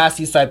 bro.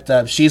 Cassie swiped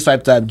up. She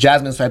swiped up.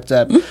 Jasmine swiped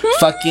up.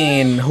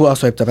 Fucking who else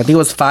swiped up? I think it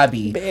was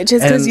Fabi. Bitch,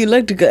 it's because you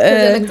looked It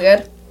good. looked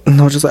good.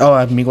 No, just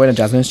like me going to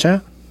Jasmine's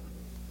chat.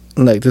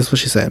 Like this is what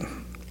she said.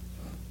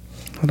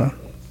 Hold on.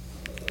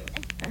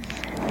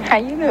 How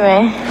you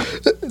doing?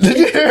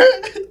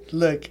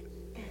 Look.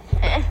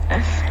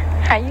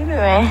 How you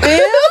doing?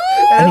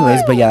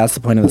 Anyways, but yeah, that's the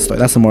point of the story.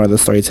 That's the moral of the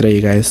story today,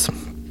 you guys.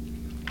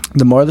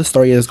 The moral of the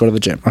story is go to the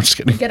gym. I'm just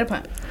kidding. Get a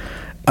pump.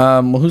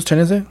 Whose turn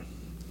is it?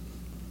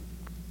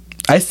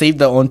 I saved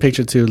the own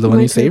picture too. The one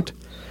you saved.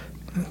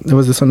 It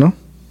was this one, no?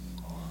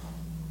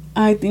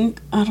 I think,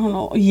 I don't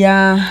know.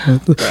 Yeah.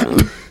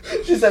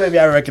 She said maybe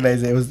I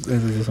recognize it. It was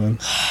this one.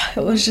 It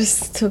was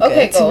just too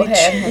Okay, good to go be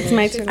ahead. true. It's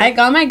my turn. I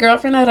got my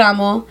girlfriend a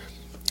ramo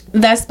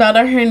that spelled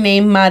out her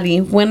name Mari.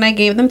 When I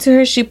gave them to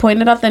her, she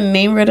pointed out the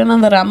name written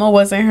on the ramo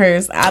wasn't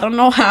hers. I don't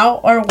know how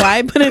or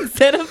why, but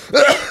instead of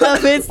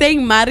it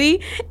saying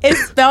Mari, it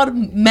spelled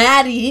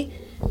Maddie,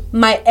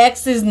 my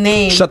ex's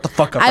name. Shut the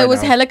fuck up. I right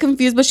was now. hella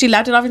confused, but she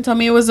laughed it off and told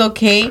me it was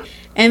okay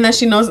and that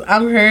she knows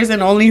I'm hers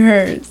and only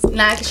hers.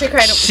 Nah, she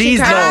cried. She's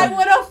I no.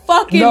 would have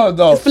fucking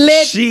No.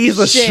 flipped She's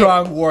a shit.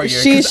 strong warrior.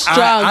 She's 'Cause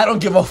strong. I don't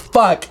give a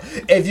fuck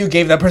if you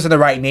gave that person the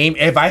right name.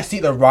 If I see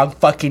the wrong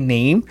fucking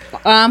name,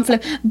 But I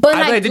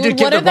like, like, did you dude,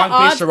 give what the are the wrong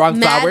bitch odds? the wrong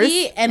flowers?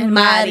 Maddie and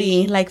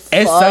Mari, like, it sucks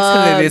because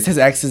fuck. it is his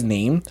ex's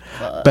name.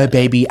 But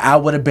baby, I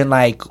would have been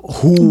like,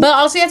 who? But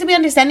also you have to be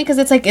understanding because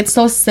it's like it's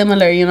so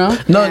similar, you know.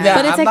 No, yeah,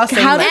 But it's I'm like, not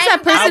saying how that. does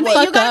that person you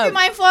fuck gotta up? be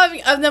mindful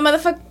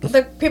of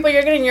the people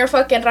you're getting your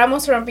fucking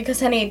ramos from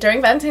because, honey,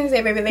 during Valentine's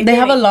Day, baby, They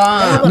have a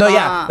long. No,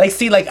 yeah, like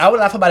see, like I would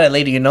laugh about it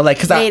later, you know, like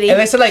because Lady. and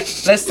let's say,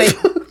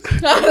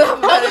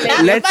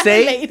 let's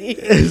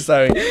say,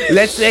 sorry,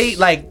 let's say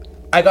like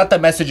I got the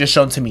messages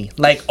shown to me,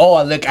 like,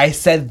 oh look, I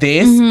said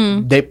this,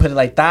 they put it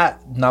like that,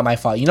 not my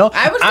fault, you know.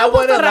 I would still post the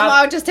would've ramo. I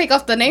laughed- would just take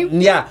off the name.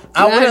 Yeah,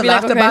 I Yeah, would I'd have be like,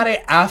 laughed okay. about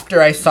it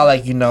after I saw,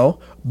 like, you know.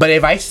 But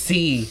if I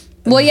see,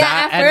 Well, yeah.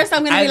 that At first,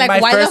 I'm gonna be and like, my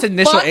why first the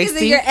initial fuck is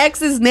it instinct- your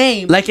ex's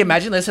name? like,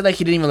 imagine, let's say, like,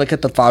 he didn't even look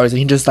at the flowers, and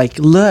he just like,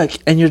 look,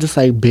 and you're just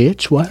like,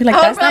 bitch, what? You're like,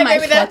 I that's would be not like, my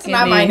baby, that's fucking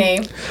not my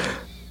name.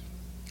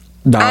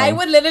 No. I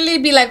would literally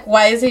be like,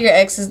 why is it your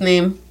ex's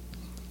name?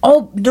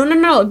 Oh,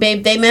 no,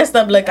 babe, they messed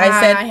up. Like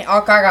I said,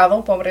 all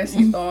cagado,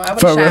 pobrecito. I would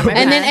For shine real? my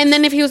and pants.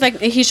 then if he was like,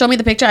 he showed me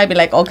the picture, I'd be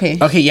like, okay.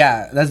 Okay,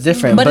 yeah, that's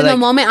different. But in like, the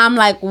moment, I'm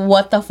like,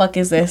 what the fuck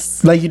is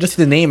this? like you just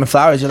see the name and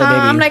flowers, you're like, baby.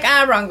 I'm like,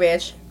 wrong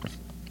bitch.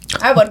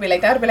 I would be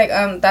like that. I'd be like,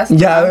 that's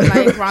yeah, I'm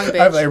like, wrong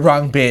bitch. I'm like,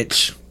 wrong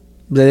bitch.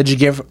 Did you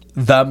give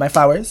my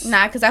flowers?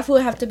 Nah, because that fool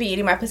would have to be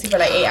eating my pussy for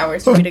like 8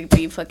 hours for me to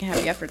be fucking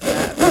having effort for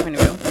that.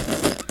 Anyway.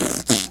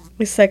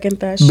 We second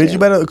that Bitch, shit. you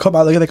better come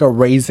out looking like a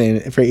raisin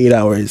for 8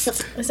 hours. So,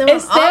 obviously,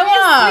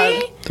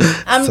 Sorry.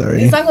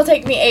 it's not gonna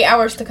take me 8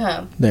 hours to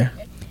come. There.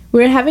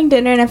 We were having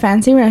dinner in a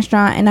fancy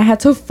restaurant, and I had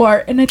to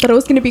fart, and I thought it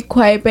was gonna be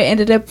quiet, but it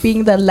ended up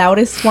being the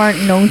loudest fart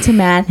known to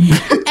man.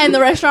 And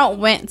the restaurant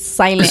went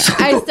silent.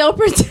 I still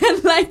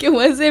pretend like it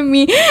wasn't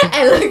me.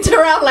 I looked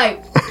around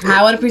like,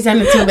 I would have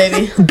presented too,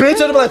 baby. Bitch,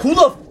 I'd be like, who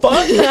the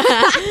fuck? who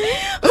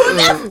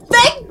the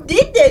fuck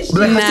did this shit?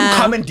 Like, have some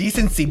common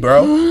decency,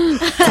 bro. They're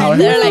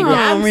like,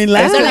 Damn,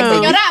 relax. They're like,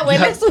 señora,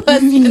 huele su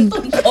asiento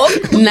un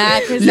poco. Nah,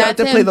 because You have that's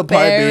to play the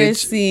part,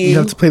 bitch. You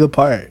have to play the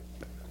part.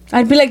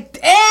 I'd be like,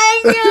 damn.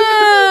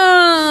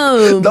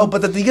 No,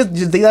 but the thing is,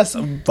 you think that's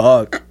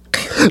fuck.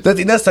 The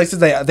thing that sucks is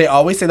they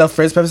always say the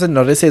first person to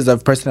notice is the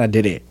person that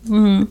did it.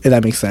 If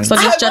that makes sense. So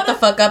just shut the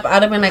fuck up.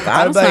 I'd have been like,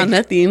 I don't I'd be sound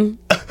like- nothing.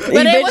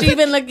 But it Bitch,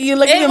 wasn't- you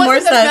look It even more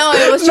wasn't the smell,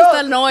 sus. it was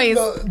just the noise.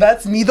 No,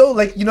 that's me though.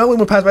 Like, you know when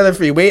we pass by the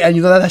freeway and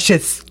you know that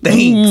shit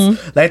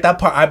stinks. Like that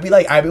part, I'd be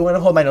want to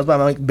hold my nose, but I'm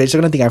like, bitch,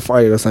 you're gonna think I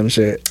farted or some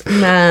shit.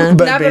 Nah.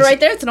 But bitch, right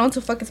there, it's known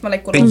to fucking smell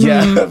like culo.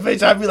 Yeah,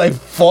 bitch, I'd be like,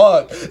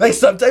 fuck. Like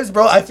sometimes,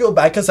 bro, I feel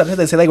bad because sometimes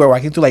they say like we're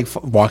walking through you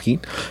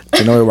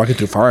know, we're walking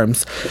through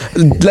farms.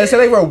 Let's say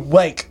like we're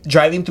like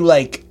driving through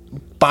like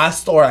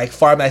Pasto or like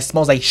farm that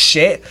smells like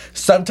shit.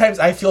 Sometimes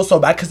I feel so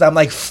bad because I'm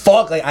like,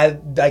 fuck. Like I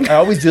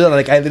always do that.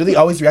 Like I literally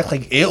always react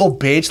like, ew,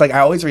 bitch. Like I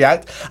always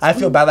react. I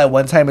feel bad like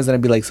one time is gonna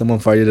be like someone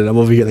farted and I'm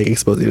over here like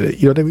exposing it.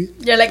 You know what I mean?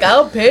 You're like,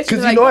 oh, bitch.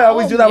 Because Like, you know I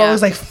always do that. yeah. I'm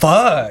always like,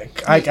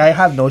 fuck. I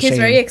have no shame. He's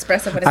very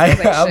expressive, but it smells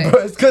like shit.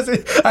 Bro, it's because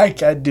I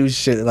can't do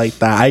shit like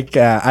that. I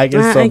can't. I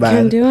get so I bad.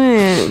 can't do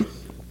it.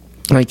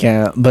 I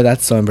can't. But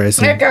that's so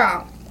embarrassing. Hey,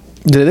 girl.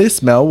 Did it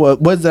smell?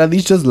 Was it at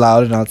least just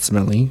loud and not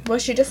smelly? Well,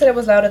 she just said it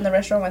was loud and the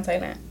restaurant went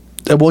silent.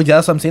 Well, yeah,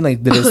 that's what I'm saying.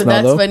 Like, did it smell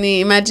That's though?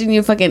 funny. Imagine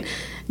you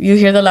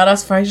hear the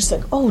loudest fart, you're just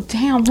like, oh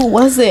damn, who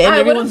was it? And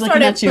I would've everyone's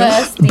looking at you.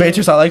 Bitch,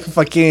 you sound like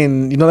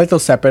fucking, you know, like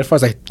those separate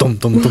farts, like dum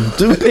dum dum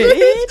dum.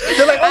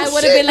 They're like, oh, I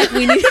would have been like,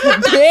 we need a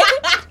bitch.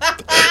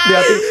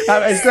 Stop.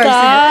 God, this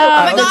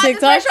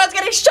restaurant's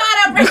getting shot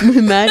up right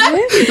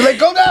Imagine, You're like,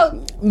 go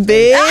down,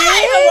 bitch.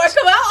 now.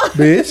 Come out.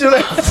 bitch. You're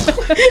like,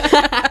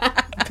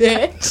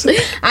 Bitch.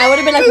 I would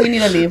have been like, we need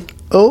to leave.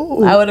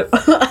 oh, I would have.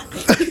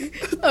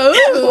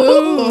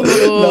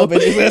 no,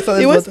 bitch. I saw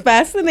this It was one-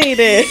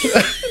 fascinated.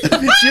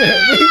 Bitch, you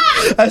heard me?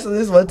 I saw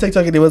this one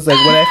TikTok and it was like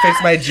when I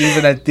fixed my jeans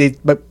and I did,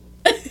 but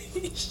I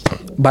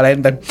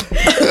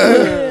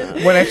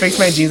when I fixed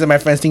my jeans and my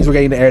friends' things were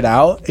getting aired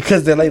out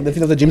because they're like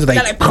lifting up the jeans and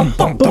like boom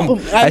boom boom.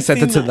 I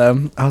sent it to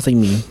them. I was like,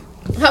 me,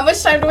 How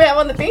much time do we have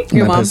on the thing?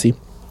 Your my mom. pussy.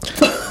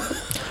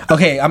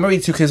 Okay, I'm gonna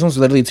read two because this one's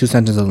literally 2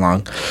 sentences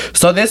long.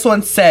 So this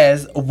one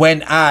says,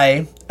 when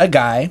I, a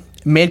guy,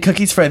 made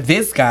cookies for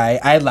this guy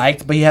I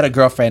liked, but he had a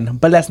girlfriend.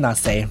 But let's not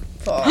say.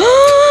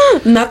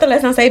 Not the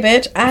let's not say,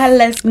 bitch.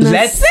 Let's not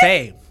Let's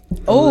say.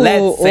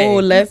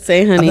 let's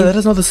say, honey. Let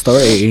us know the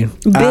story.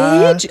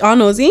 Bitch, all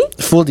nosy.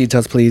 Full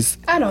details, please.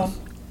 I know.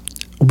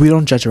 We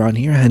don't judge around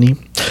here, honey.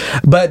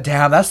 But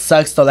damn, that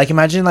sucks though. Like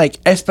imagine like,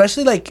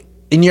 especially like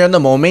and you're in the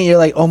moment, you're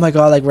like, oh my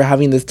god, like we're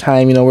having this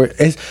time, you know,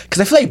 because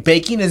I feel like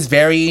baking is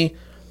very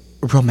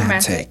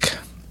romantic.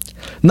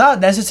 Not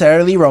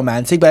necessarily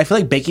romantic, but I feel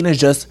like baking is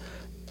just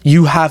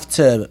you have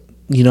to,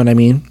 you know what I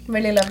mean?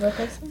 Really love the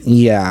person.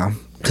 Yeah.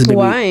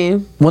 Why?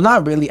 Well,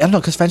 not really. I don't know,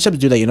 because friendships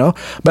do that, you know.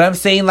 But I'm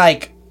saying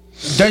like,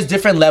 there's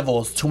different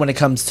levels to when it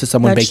comes to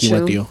someone That's baking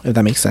true. with you, if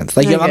that makes sense.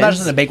 Like, I I'm not guess.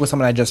 just gonna bake with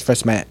someone I just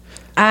first met.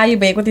 You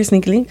bake with your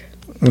sneaky link?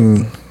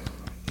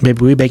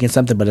 Maybe we're baking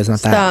something, but it's not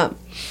that. Stop.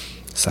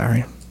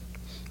 Sorry.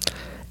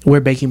 We're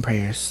baking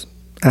prayers.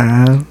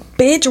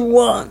 Bitch,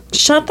 what?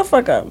 Shut the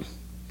fuck up.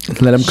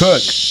 Let them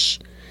cook. Shh.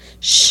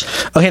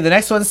 Okay, the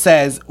next one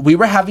says, we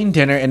were having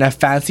dinner in a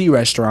fancy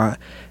restaurant.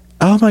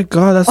 Oh my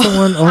god, that's the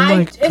one. Oh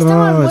my it's the one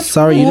god. with-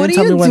 Sorry, you what didn't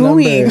tell are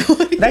me you what doing?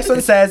 number. Next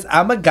one says,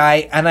 I'm a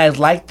guy and I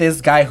like this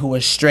guy who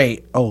was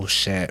straight. Oh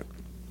shit.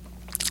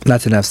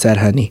 That's enough said,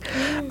 honey.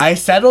 I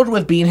settled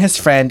with being his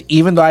friend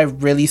even though I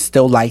really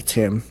still liked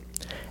him.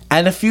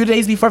 And a few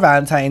days before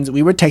Valentine's,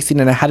 we were texting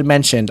and I had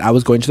mentioned I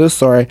was going to the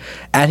store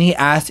and he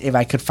asked if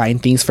I could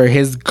find things for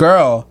his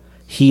girl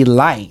he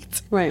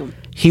liked. Right.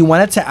 He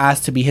wanted to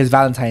ask to be his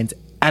Valentine's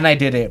and I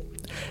did it.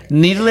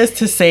 Needless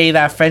to say,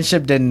 that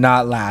friendship did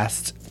not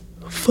last.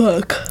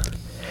 Fuck.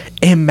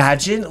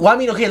 Imagine. Well, I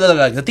mean, okay,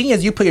 look. The thing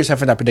is, you put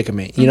yourself in that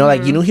predicament. You know,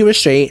 like, you knew he was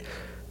straight.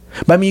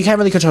 But I mean, you can't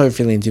really control your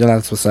feelings. You know,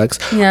 that's what sucks.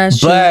 Yeah, it's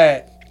true.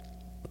 But,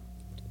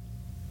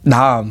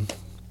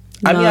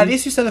 I mean, at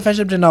least you said the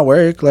friendship did not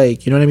work.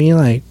 Like, you know what I mean?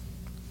 Like,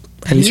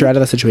 At least you're out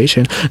of the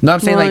situation. No, I'm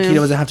saying Well, like yeah. he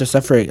doesn't have to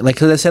suffer it. Like,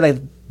 cause they said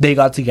like they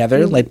got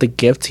together, like the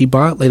gift he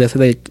bought. Like they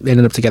said they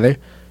ended up together.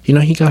 You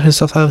know, he got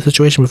himself out of the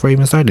situation before he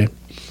even started.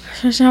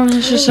 I know,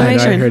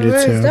 I heard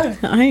it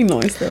too. I know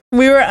it's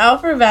We were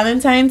out for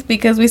Valentine's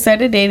because we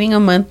started dating a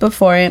month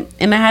before it,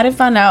 and I hadn't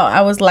found out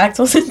I was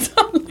lactose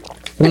intolerant.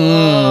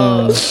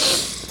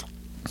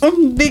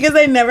 Because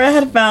I never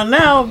had found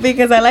out,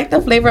 because I like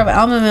the flavor of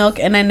almond milk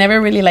and I never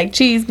really liked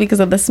cheese because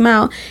of the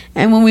smell.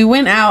 And when we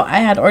went out, I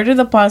had ordered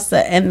the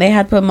pasta and they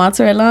had put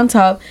mozzarella on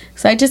top,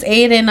 so I just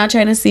ate it, not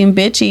trying to seem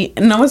bitchy,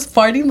 and I was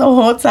farting the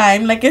whole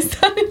time. Like, it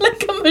sounded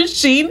like a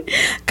machine.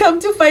 Come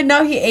to find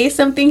out, he ate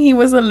something he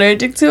was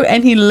allergic to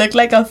and he looked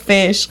like a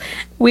fish.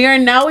 We are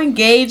now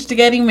engaged,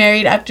 getting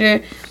married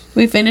after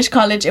we finished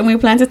college, and we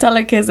plan to tell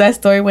our kids that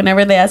story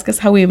whenever they ask us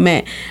how we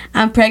met.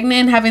 I'm pregnant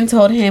and haven't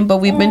told him, but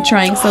we've been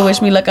trying, so wish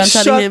me luck on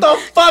telling him. Shut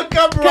the fuck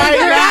up right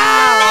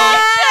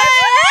now.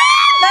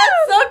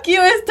 That's so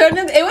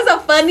cute. It was a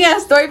funny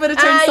ass story, but it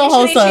turned so you should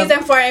wholesome. eat cheese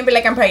and fart and be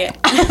like, I'm pregnant.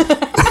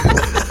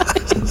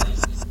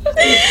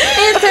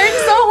 It turned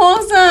so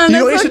wholesome. You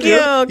know what That's you so should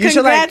do? cute. You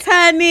should, like- Congrats,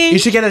 honey. You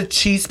should get a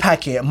cheese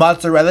packet,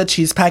 mozzarella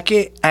cheese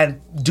packet,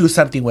 and do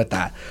something with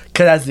that.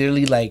 Cause that's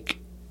literally like,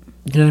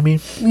 you know what I mean?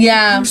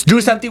 Yeah.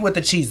 Do something with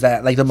the cheese,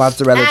 that like the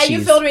mozzarella cheese.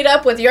 You filled me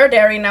up with your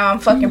dairy. Now I'm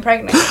fucking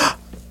pregnant.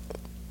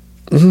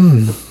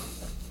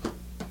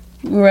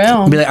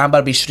 Real. Be like, I'm about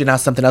to be shooting out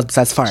something else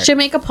besides fart. Should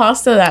make a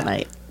pasta that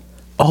night.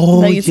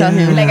 Oh, That you tell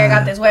him. Like, I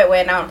got this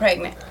wet. Now I'm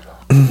pregnant.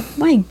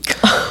 My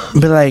God.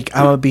 Be like,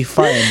 I'm gonna be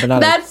farting, but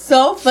not. That's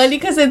so funny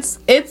because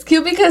it's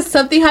cute because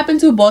something happened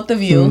to both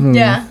of you.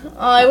 Yeah.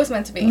 Oh, it was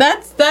meant to be.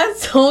 That's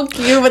so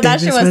cute, but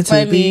that It shit was was meant to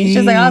funny. be, She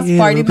was like, I was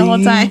it'll farting the whole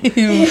be. time.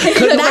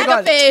 Oh my Like God.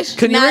 a fish.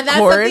 Can you Nah, that's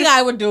record? something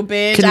I would do,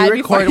 bitch. Can I'd you be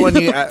record farting when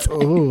you? the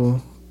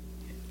Ooh,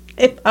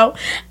 If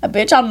a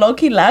bitch, I'm low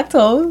key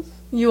lactose.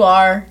 You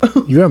are.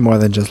 you are more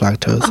than just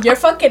lactose. You're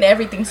fucking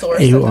everything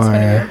source. You That's what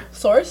are. you're-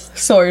 Source?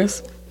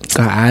 Source.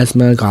 Got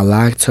asthma, got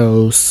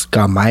lactose,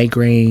 got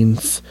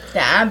migraines.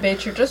 Damn,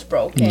 bitch, you're just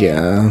broken.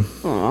 Yeah.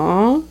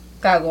 Aww.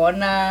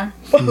 Cagona.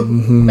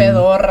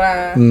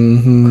 Pedorra.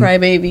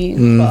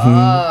 Crybaby.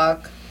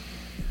 Fuck.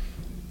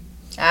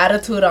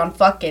 Attitude on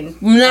fucking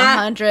Nah.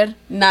 100.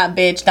 Nah,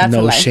 bitch. That's a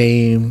No lie.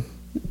 shame.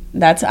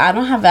 I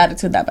don't have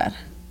attitude that bad.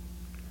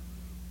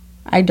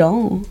 I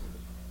don't.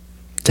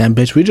 Damn,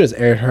 bitch, we just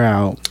aired her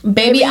out.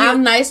 Baby,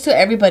 I'm nice to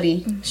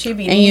everybody. She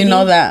be And needy. you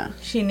know that.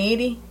 She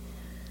needy.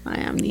 I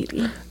am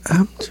needy.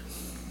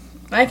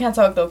 I can't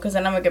talk though, because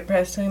then I'm gonna get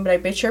pressed to him. But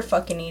like, bitch, you're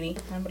fucking needy.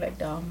 I'm like,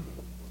 dumb.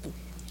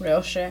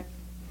 Real shit.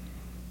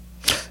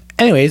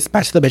 Anyways,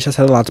 back to the bitch that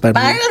said a lot about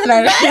me. Bye.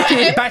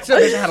 Back to the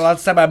bitch that had a lot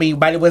to say about me,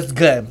 but it was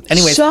good.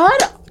 Anyways,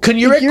 Shut up. can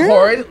you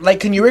record? Like,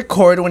 can you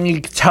record when you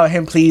tell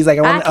him, please? Like,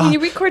 I want. Can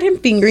you record him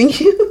fingering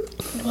you?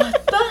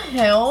 What the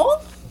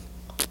hell?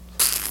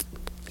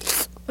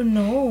 Oh,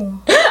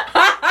 no.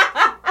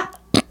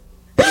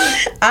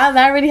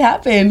 That already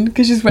happened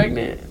because she's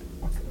pregnant.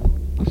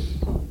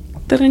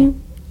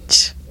 Dun.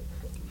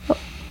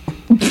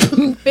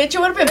 Bitch, it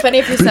would have been funny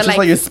if you said just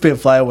like your spit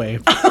fly away.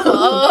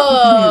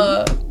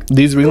 oh.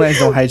 These ring lights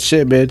don't hide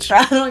shit, bitch.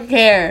 I don't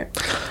care.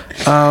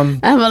 Um,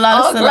 I have a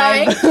lot of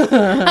Okay.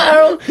 saliva. I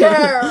don't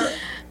care.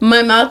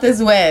 My mouth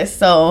is wet,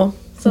 so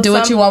do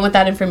what some- you want with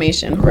that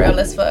information. Real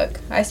as fuck.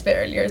 I spit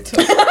earlier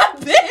too.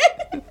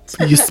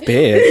 you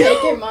spit. I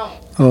came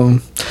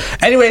out.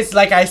 Anyways,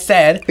 like I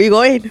said, Where you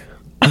going?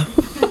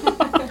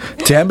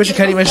 damn, bitch, you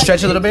can't even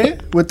stretch a little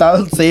bit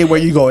without saying where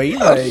you going.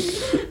 Like,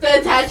 The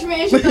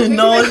attachment is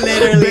No,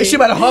 literally. bitch, you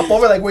better hop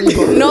over. Like, where you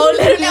going? No,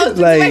 literally. I was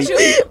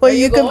Like, when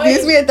you going?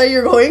 confused me, I thought you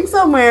were going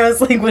somewhere. I was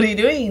like, what are you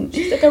doing?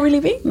 She's like, I'm really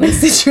big. Like,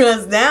 sit your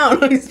ass down.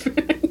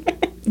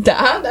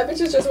 Damn, that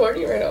bitch is just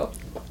horny right now.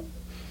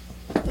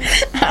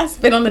 I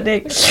spit on the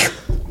dick.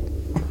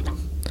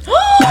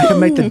 I can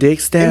make the dick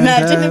stand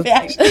Imagine if up. it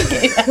actually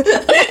came.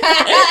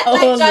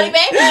 Like, Johnny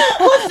Bay?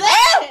 Who's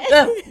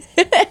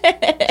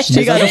that?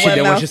 She got That's what a she wet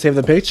did when mouth. she saved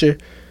the picture.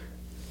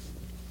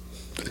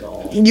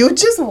 You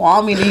just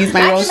want me to use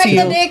my I rose can make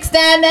the shield. dick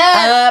stand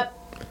up.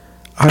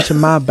 Arching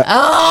my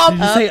back. Did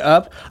you say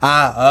up?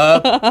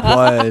 Up.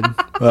 One.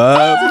 Up.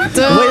 Wait,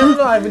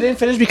 no, I didn't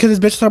finish because this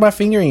bitch talking about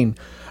fingering.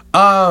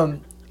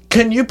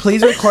 Can you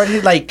please record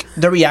his, like,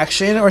 the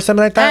reaction or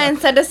something like that? And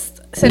send us.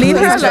 Leave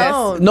her Please,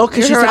 alone. No,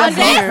 because she You're said her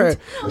to help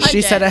her.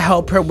 She said to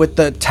help her with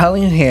the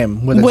telling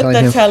him. With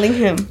the telling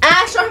him. him.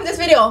 Show him this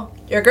video.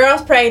 Your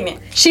girl's pregnant.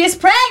 She's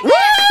pregnant. Wait,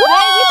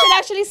 we should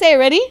actually say it.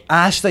 Ready?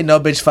 She's like, no,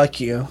 bitch, fuck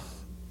you.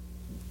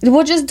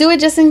 We'll just do it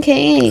just in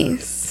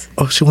case.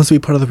 Oh, she wants to be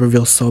part of the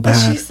reveal so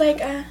bad. She's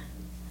like,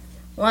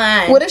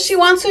 one. What if she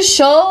wants to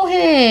show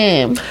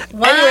him?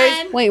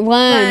 One. Wait,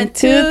 1,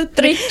 2,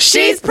 3.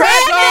 She's pregnant.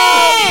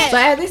 So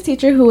I had this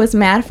teacher who was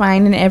mad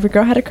fine, and every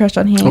girl had a crush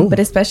on him, Oh. but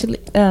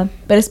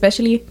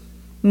especially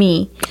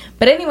me.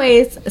 But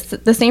anyways,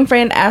 the same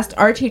friend asked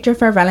our teacher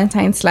for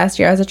Valentine's last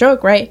year as a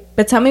joke, right?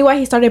 But tell me why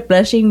he started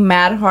blushing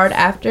mad hard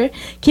after.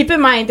 Keep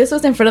in mind, this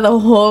was in front of the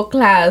whole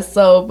class,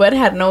 so Bud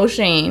had no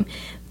shame.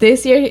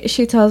 This year,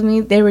 she tells me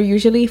they were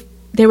usually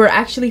they were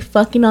actually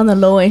fucking on the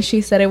low, and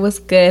she said it was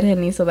good,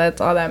 honey. So that's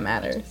all that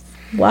matters.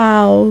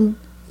 Wow.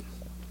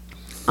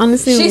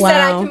 Honestly, she wow.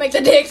 said I can make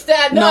the dick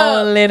stand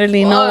up. No,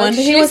 literally, no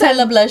wonder he was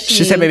hella blushy.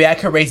 She said, "Baby, I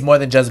could raise more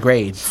than just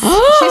grades."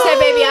 She said,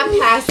 "Baby, I'm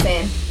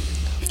passing."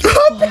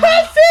 I'm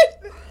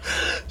passing.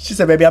 She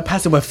said, "Baby, I'm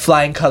passing with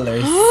flying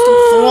colors."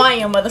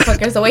 Flying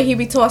motherfuckers, the way he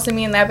be tossing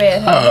me in that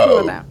bed.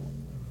 That.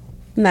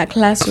 In that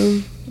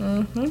classroom.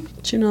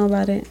 What you know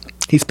about it?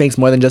 He spanks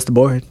more than just the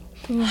board.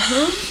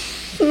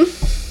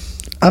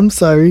 I'm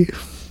sorry.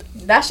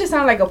 That shit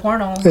sounded like a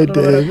porno. It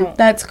did.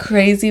 That's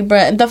crazy,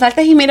 bruh. The fact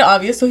that he made it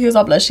obvious so he was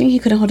all blushing, he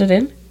couldn't hold it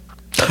in.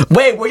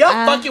 Wait, were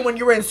y'all fucking when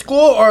you were in school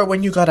or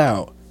when you got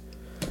out?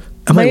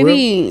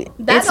 Baby,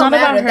 that's not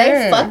about her.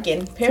 They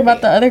fucking. It's about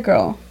the other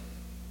girl.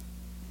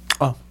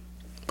 Oh,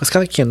 it's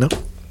kind of cute, no?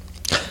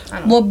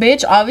 Well,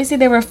 bitch, obviously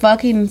they were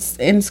fucking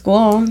in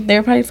school. They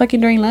were probably fucking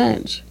during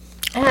lunch.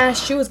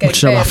 She was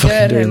getting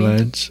fed good, during honey.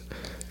 lunch.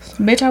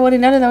 Bitch, I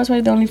wouldn't know that was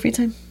probably the only free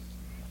time.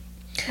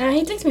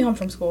 He takes me home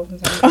from school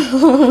sometimes.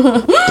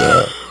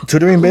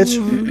 Tutoring, bitch.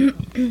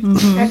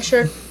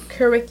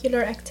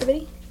 Extracurricular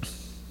activity.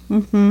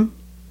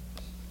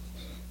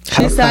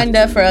 She signed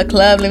up for a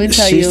club. Let me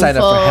tell you. She signed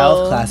up for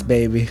health class,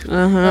 baby.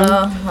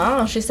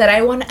 She said,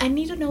 I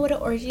need to know what an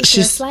orgy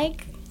feels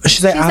like.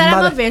 She's like,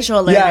 I'm a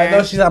visual learner. Yeah, I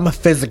know. She's like, I'm a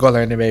physical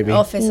learner, baby.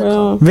 Oh,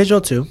 physical. Visual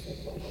too.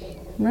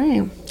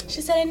 Right. She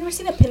said, I never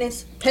seen a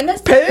penis.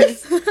 Penis?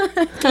 Penis? Have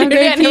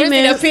great I never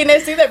seen a penis.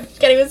 penis either.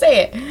 Can't even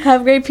say it.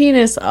 Have great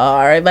penis. All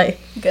right, bye.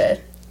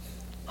 Good.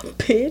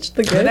 Bitch,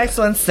 the The good. next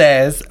one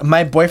says,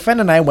 my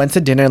boyfriend and I went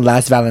to dinner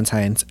last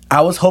Valentine's.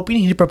 I was hoping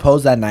he'd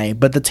propose that night,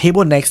 but the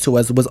table next to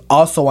us was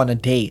also on a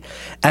date.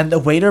 And the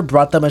waiter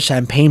brought them a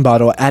champagne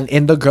bottle, and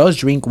in the girl's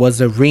drink was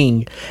a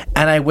ring.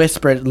 And I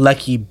whispered,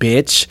 lucky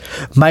bitch.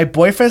 My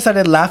boyfriend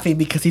started laughing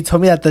because he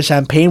told me that the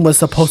champagne was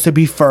supposed to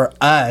be for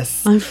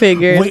us. I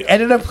figured. We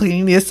ended up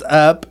cleaning this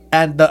up,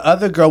 and the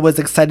other girl was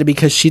excited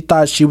because she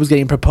thought she was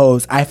getting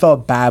proposed. I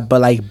felt bad,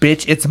 but like,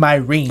 bitch, it's my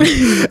ring.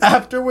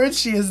 Afterwards,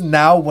 she is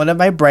now one of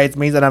my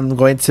bridesmaids, and I'm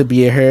going to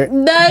be there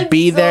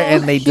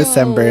in late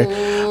December.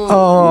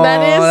 Oh,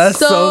 That is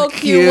so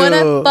cute. What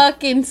a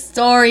fucking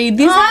story.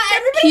 These are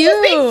everybody's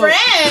just being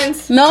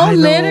friends. No,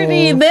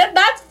 literally,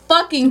 that's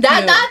fucking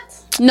cute.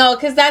 No,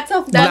 because that's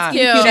cute.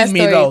 Excuse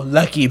me though,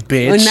 lucky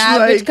bitch. Nah,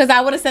 bitch, because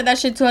I would have said that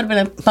shit too. I'd been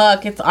like,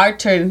 fuck, it's our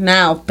turn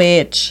now,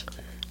 bitch.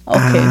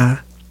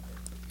 Okay.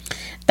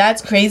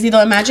 That's crazy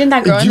though. Imagine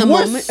that girl in the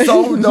moment.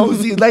 So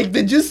nosy. Like,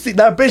 did you see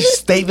that bitch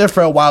stayed there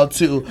for a while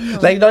too?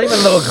 Like, not even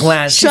a little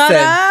glance. She Shut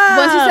said, up.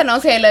 Once you said no,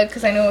 say I look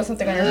because I knew it was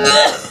something on her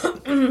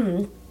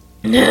face.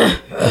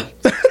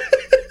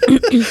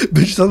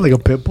 bitch sounds like a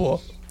pit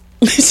bull.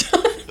 She's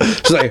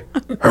like,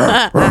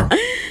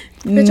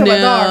 Bitch, I'm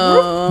a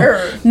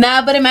dog.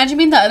 Nah, but imagine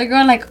being the other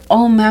girl like,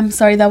 oh, ma'am,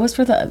 sorry, that was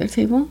for the other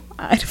table.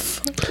 I'd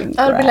be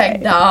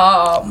like,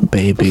 nah.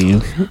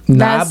 baby.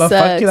 Nah, That but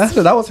fuck you. sucks.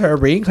 That was her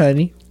ring,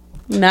 honey.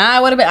 Nah, I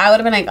would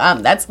have been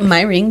like, that's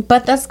my ring,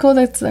 but that's cool.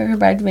 That's her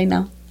bridesmaid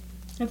now.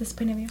 At this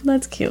point of view.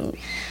 That's cute.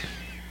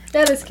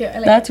 That is cute. I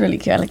like That's really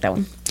cute. I like that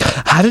one.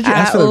 How did you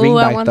ask for the ring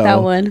back I want though?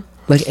 that one.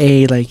 Like,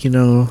 like, you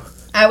know.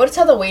 I would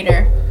tell the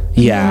waiter.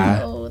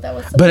 Yeah. Oh, that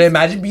was. But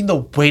imagine being the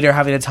waiter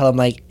having to tell him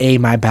like, "Hey,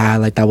 my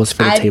bad. Like that was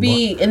for the I'd table."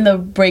 be in the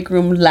break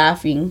room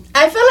laughing.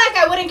 I feel like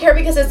I wouldn't care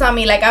because it's not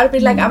me. Like I would be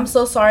like, I'm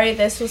so sorry.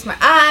 This was my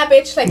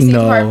bitch. Like Steve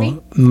Harvey.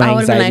 My I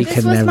would've been anxiety like, could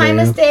This was never. my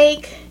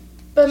mistake.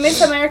 But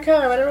Miss America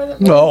or whatever.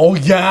 Oh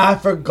yeah, I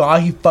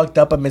forgot he fucked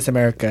up at Miss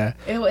America.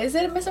 Is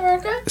it Miss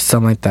America?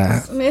 Something like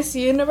that. Miss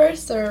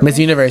Universe or Miss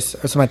Universe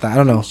or something like that. I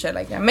don't know. shit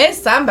like that.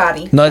 Miss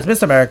somebody. No, it's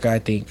Miss America, I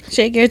think.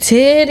 Shake your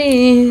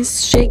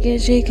titties, shake it,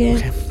 shake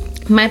it.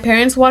 Okay. My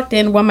parents walked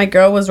in while my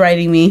girl was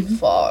riding me.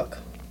 Fuck.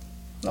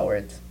 No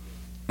words.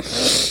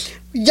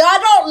 Y'all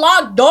don't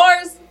lock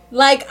doors.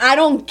 Like, I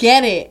don't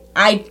get it.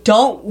 I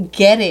don't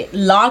get it.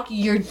 Lock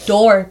your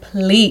door,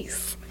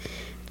 please.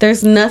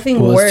 There's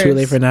nothing worse. It's too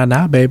late for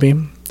now, baby.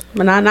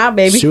 But not,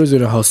 baby. She was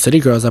doing a whole city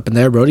girls up in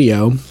their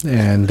rodeo,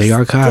 and they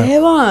got caught.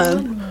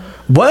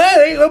 What?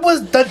 It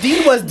was the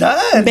deed was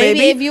done,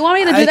 baby. If you want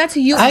me to do that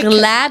to you,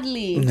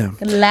 gladly. No.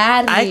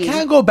 Gladly. I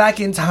can't go back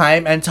in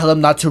time and tell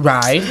them not to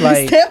ride.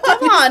 Like,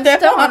 Come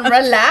on,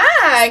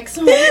 relax.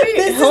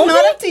 This is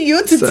not up to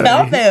you to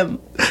tell them.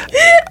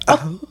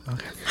 Okay.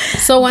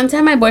 So one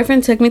time my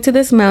boyfriend took me to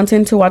this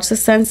mountain to watch the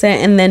sunset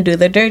and then do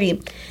the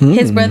dirty.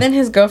 His brother and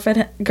his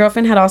girlfriend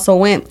had also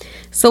went.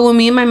 So when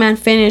me and my man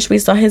finished, we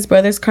saw his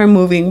brother's car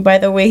moving. By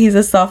the way, he's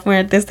a sophomore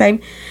at this time.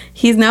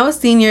 He's now a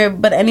senior,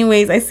 but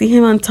anyways, I see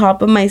him on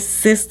top of my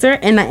sister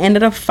and I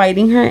ended up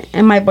fighting her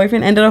and my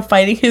boyfriend ended up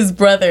fighting his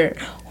brother.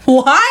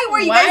 Why were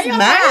you guys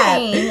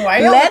mad?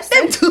 Let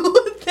them do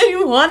what they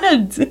want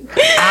to do.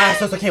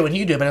 so it's okay when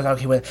you do it, but it's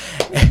okay when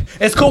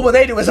it's cool when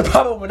they do it. It's a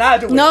problem when I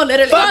do it. No,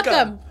 literally. Fuck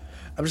them.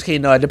 I'm just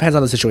kidding. No, it depends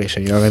on the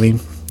situation. You know what I mean?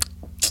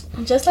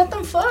 Just let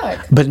them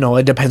fuck. But no,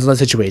 it depends on the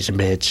situation,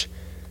 bitch.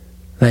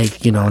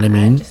 Like, you know what I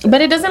mean?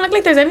 But it doesn't look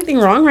like there's anything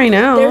wrong right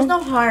now. There's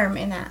no harm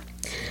in that.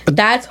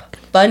 That's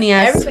funny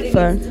as Everybody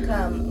fuck. needs to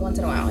come once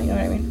in a while. You know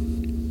what I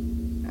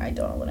mean? I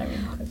don't know what I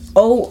mean.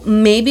 Oh,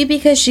 maybe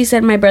because she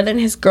said my brother and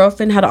his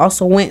girlfriend had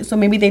also went, so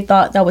maybe they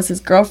thought that was his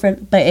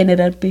girlfriend, but ended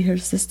up being her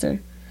sister.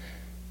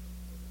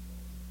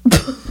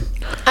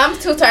 I'm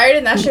too tired,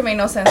 and that shit made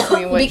no sense to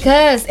me.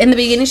 Because in the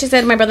beginning she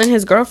said my brother and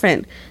his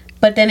girlfriend,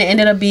 but then it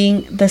ended up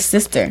being the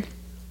sister.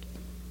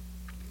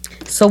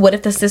 So what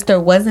if the sister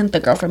wasn't the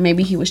girlfriend?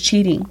 Maybe he was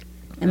cheating,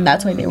 and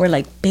that's why they were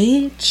like,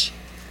 bitch.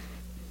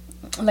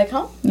 Like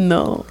how?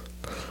 No.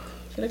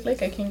 She looked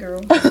like a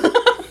kangaroo.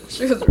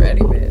 She was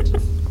ready,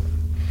 bitch.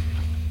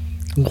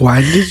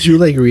 Why did you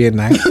like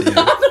reenact it?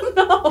 I don't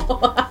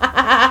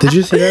know. Did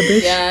you see that,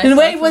 bitch? Yeah. And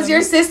wait, was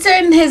your sister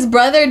and his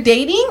brother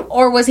dating,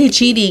 or was he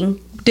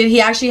cheating? Did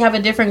he actually have a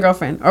different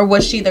girlfriend, or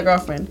was she the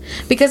girlfriend?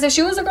 Because if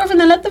she was a girlfriend,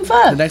 then let them The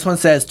fuck. next one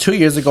says, 2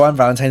 years ago on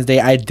Valentine's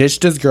Day, I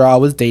ditched this girl I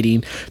was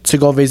dating to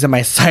go visit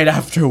my site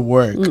after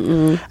work.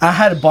 I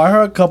had bought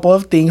her a couple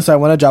of things, so I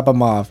went to drop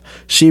them off.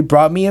 She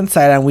brought me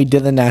inside and we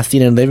did the nasty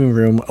in the living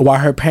room while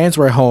her parents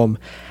were home.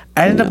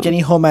 I ended up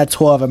getting home at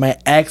 12 and my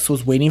ex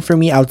was waiting for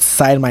me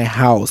outside my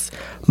house.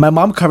 My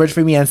mom covered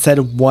for me and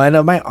said one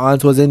of my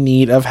aunts was in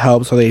need of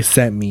help, so they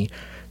sent me.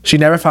 She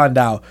never found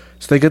out.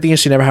 So the good thing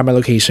is she never had my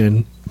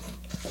location.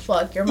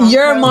 Fuck, your mom.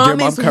 Your mom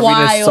mom is covered it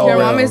wild. so Your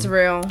well. mom is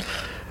real.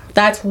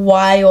 That's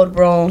wild,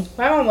 bro.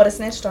 My mom would have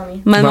snitched on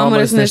me. My mom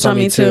would have snitched on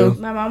me too.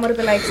 My mom would have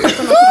been like, "Step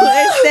on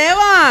my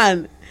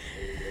Esteban.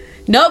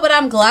 No, but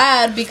I'm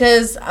glad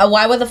because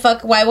why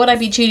would I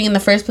be cheating in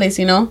the first place,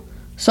 you know?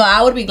 So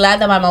I would be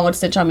glad that my mom would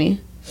snitch on me.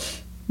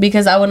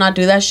 Because I would not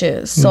do that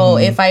shit. So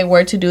if I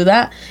were to do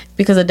that,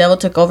 because the devil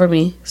took over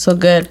me. So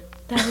good.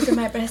 That was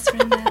my best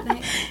friend that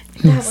night.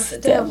 That was the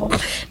devil.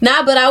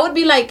 Nah, but I would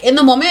be like, in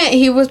the moment,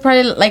 he was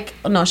probably like,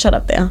 oh, no, shut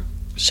up there.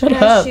 Shut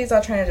up. She's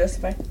all trying to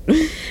justify.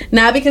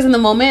 Nah, because in the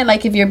moment,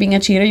 like, if you're being a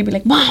cheater, you'd be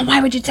like, Mom,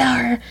 why would you tell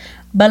her?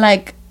 But,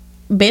 like,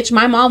 bitch,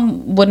 my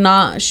mom would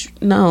not,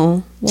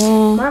 no.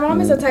 Well, My mom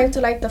is the type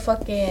to like the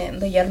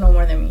yerno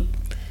more than me.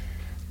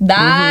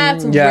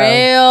 that's Yeah.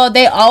 real.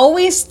 They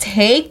always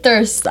take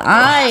their side.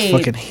 I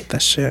fucking hate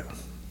that shit.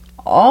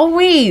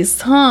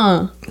 Always,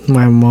 huh?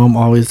 My mom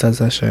always does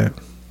that shit.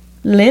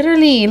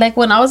 Literally, like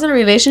when I was in a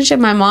relationship,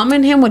 my mom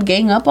and him would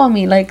gang up on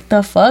me. Like,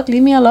 the fuck,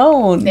 leave me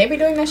alone. They be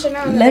doing that shit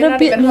now. And Let they're a not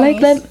bit, even like,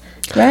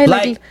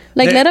 homies.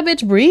 like let a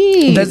bitch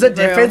breathe. There's a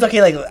difference.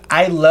 Okay, like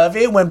I love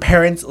it when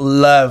parents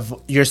love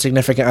your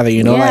significant other.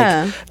 You know,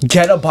 Yeah. like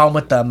get a bond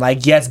with them.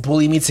 Like yes,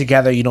 bully me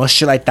together. You know,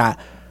 shit like that.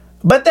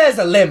 But there's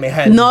a limit,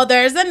 honey. No,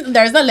 there's a limit.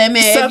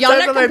 If y'all Sometimes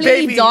are I'm like,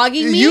 completely baby,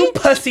 dogging me, you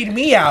pussied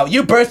me out.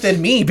 You birthed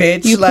me,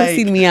 bitch. you like,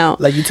 pussied me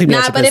out. Like you took me out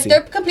Nah, to but if pussy.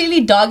 they're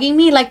completely dogging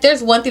me, like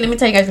there's one thing. Let me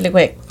tell you guys really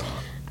quick.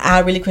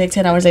 Really quick.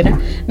 10 hours later.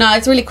 No,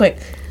 it's really quick.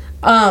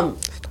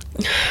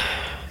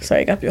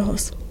 Sorry, I got your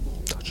host.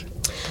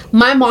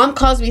 My mom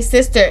calls me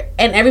sister,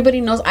 and everybody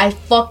knows I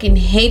fucking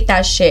hate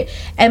that shit.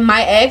 And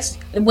my ex,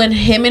 when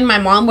him and my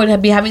mom would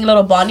be having a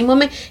little bonding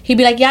moment, he'd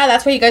be like, "Yeah,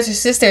 that's why you guys are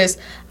sisters."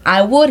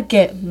 I would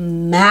get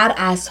mad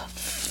as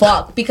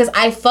fuck because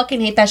I fucking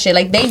hate that shit.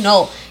 Like they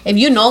know. If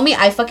you know me,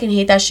 I fucking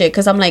hate that shit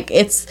because I'm like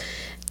it's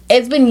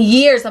been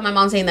years that my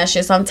mom's saying that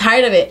shit, so I'm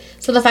tired of it.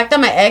 So the fact that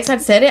my ex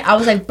had said it, I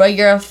was like, bro,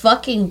 you're a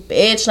fucking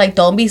bitch. Like,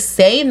 don't be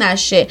saying that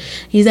shit.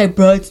 He's like,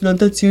 bro, it's not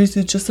that serious.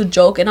 It's just a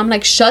joke. And I'm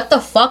like, shut the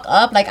fuck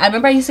up. Like, I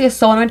remember I used to get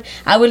so annoyed.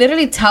 I would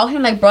literally tell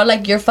him, like, bro,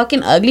 like, you're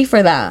fucking ugly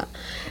for that.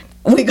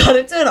 We got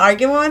into an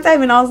argument one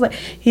time, and I was like,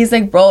 he's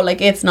like, bro,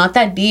 like, it's not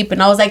that deep.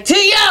 And I was like, to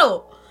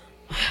you!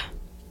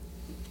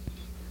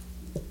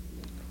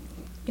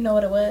 You know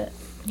what it was?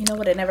 You know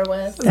what it never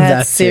was?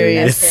 That's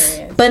serious. That's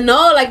serious. But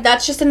no, like,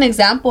 that's just an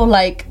example.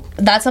 Like,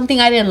 that's something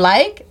I didn't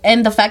like.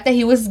 And the fact that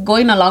he was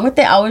going along with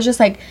it, I was just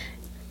like,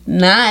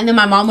 nah. And then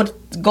my mom would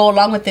go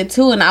along with it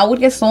too. And I would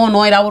get so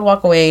annoyed. I would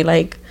walk away.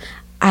 Like,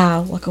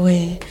 walk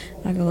away.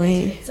 Walk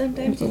away.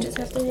 Sometimes you just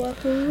have to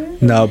walk away.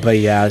 No, but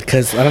yeah,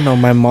 because I don't know,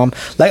 my mom,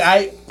 like,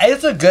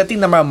 it's a good thing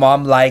that my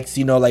mom likes,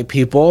 you know, like,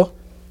 people.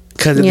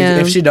 Because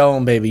if she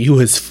don't, baby, you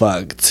is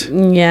fucked.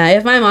 Yeah,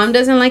 if my mom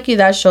doesn't like you,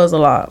 that shows a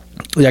lot.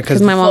 Yeah,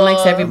 because my mom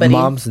likes everybody.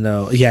 Moms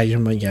know. Yeah,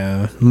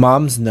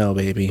 moms know,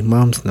 baby.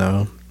 Moms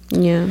know.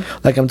 Yeah.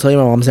 Like, I'm telling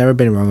you, my mom's never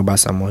been wrong about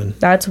someone.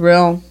 That's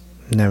real.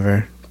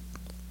 Never.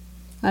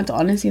 That's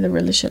honestly the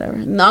realest shit ever.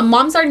 No,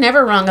 moms are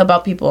never wrong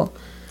about people.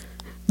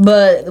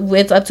 But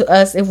it's up to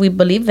us if we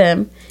believe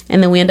them.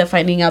 And then we end up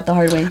finding out the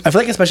hard way. I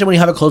feel like, especially when you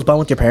have a close bond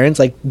with your parents,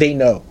 like, they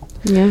know.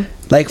 Yeah.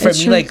 Like, for It's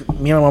me, true. like,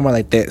 me and my mom are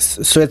like this.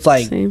 So it's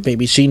like, Same.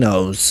 baby, she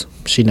knows.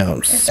 She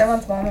knows.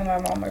 Someone's mom and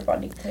my mom are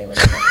bonding today.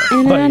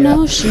 And But I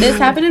know this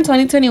happened in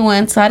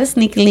 2021. So I had a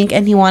sneaky link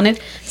and he wanted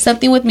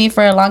something with me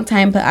for a long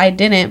time, but I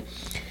didn't.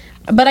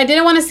 But I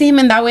didn't want to see him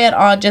in that way at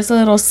all. Just a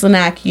little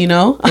snack, you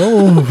know?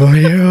 Oh,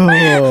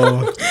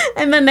 yo.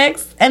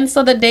 And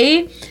so the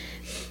day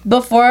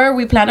before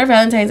we planned our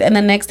Valentine's, and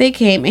the next day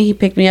came and he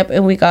picked me up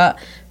and we got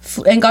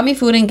me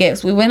food and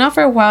gifts. We went out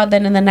for a while.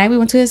 Then in the night we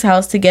went to his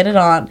house to get it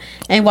on.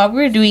 And while we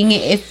were doing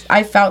it,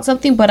 I felt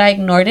something, but I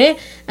ignored it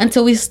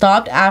until we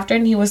stopped after,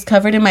 and he was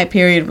covered in my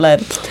period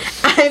blood.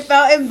 I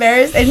felt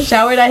embarrassed and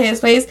showered at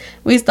his place.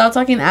 We stopped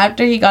talking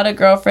after he got a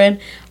girlfriend.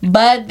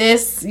 But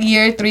this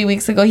year, 3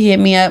 weeks ago, he hit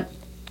me up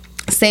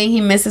saying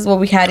he misses what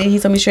we had. And he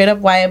told me straight up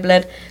why I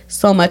bled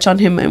so much on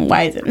him and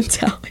why I didn't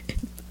tell him.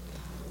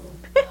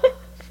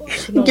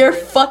 You're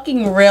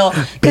fucking real.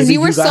 Because you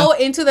were so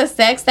into the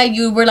sex that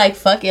you were like,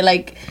 fuck it.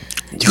 Like,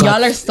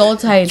 y'all are soul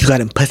tied. You got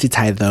him pussy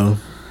tied, though.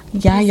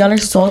 Yeah, y'all are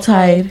soul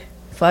tied.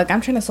 Fuck, I'm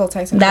trying to soul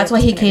tie somebody. That's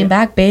why he came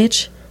back,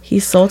 bitch.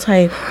 He's soul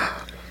tied.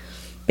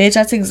 Bitch,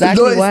 that's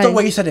exactly why. No, it's the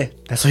way you said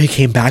it. That's why he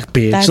came back,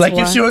 bitch. That's like,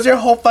 why. if she was your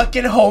whole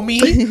fucking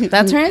homie.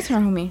 That's her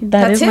homie.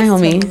 That is my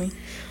homie.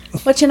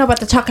 What you know about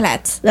the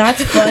chocolates?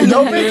 That's funny.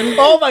 No, bitch.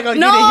 Oh my god,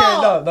 you No.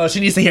 didn't hear it. No, she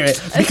needs to hear it.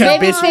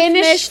 Because, bitch,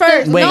 Finish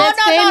first. Wait. No.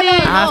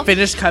 I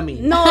finished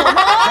coming. No.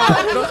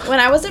 When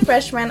I was a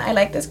freshman, I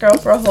liked this girl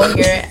for a whole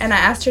year, and I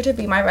asked her to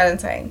be my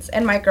Valentine's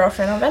and my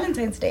girlfriend on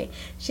Valentine's Day.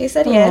 She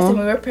said yes, and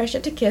we were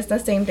pressured to kiss the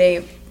same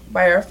day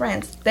by our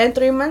friends. Then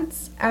 3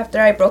 months after,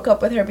 I broke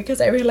up with her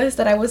because I realized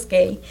that I was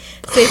gay.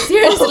 6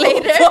 years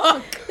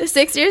later,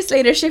 6 years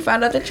later, she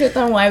found out the truth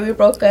on why we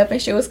broke up,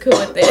 and she was cool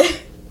with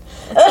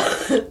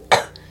it.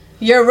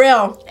 You're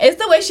real. It's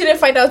the way she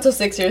didn't find out until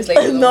 6 years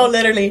later. No,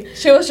 literally.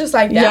 She was just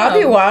like, Y'all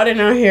be wilding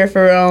out here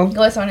for real.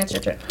 Go with someone, it's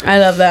your turn. I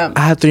love that.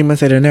 I had 3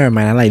 months later. Never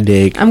mind. I like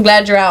dick. I'm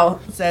glad you're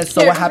out.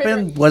 So what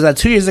happened was that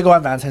 2 years ago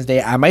on Valentine's Day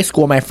at my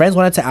school, my friends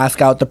wanted to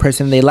ask out the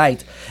person they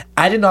liked.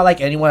 I did not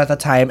like anyone at the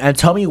time, and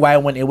tell me why.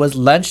 When it was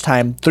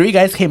lunchtime, 3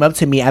 guys came up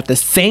to me at the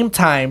same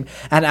time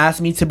and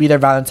asked me to be their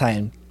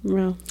Valentine.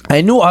 Real.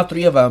 I knew all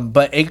 3 of them,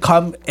 but it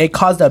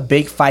caused a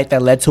big fight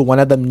that led to one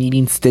of them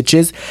needing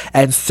stitches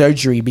and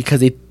surgery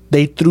because they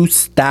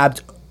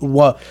stabbed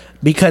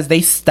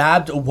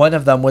one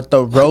of them with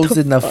the rose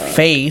in the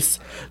face.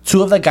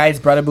 2 of the guys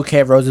brought a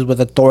bouquet of roses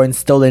with a thorn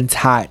still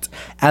intact,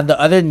 and the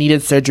other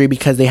needed surgery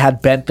because they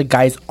had bent the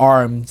guy's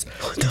arms.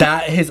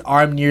 That his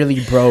arm nearly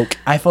broke.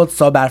 I felt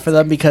so bad for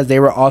them because they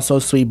were all so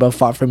sweet, but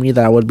fought for me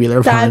that I would be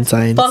their That's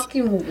Valentine.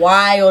 fucking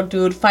wild,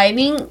 dude.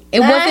 Fighting.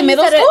 It was in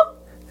middle school?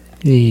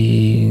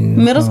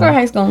 Middle school or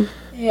high school?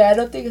 Yeah, I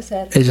don't think it's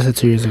sad. It's just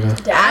 2 years ago.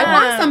 I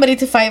want somebody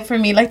to fight for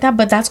me like that,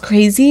 but that's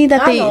crazy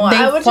that they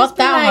fought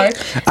that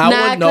hard.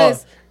 I would know.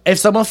 If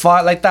someone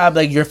fought like that, I'd be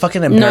like, you're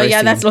fucking embarrassing. No,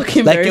 yeah, that's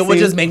looking like, it would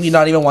embarrassing. just make me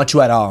not even want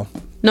you at all.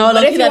 No,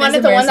 what if you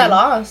wanted the one that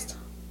lost?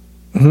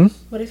 Hmm?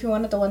 What if you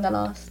wanted the one that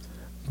lost?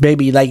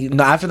 Baby, like,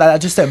 no, after that,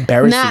 that's just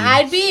embarrassing. Nah,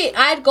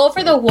 I'd go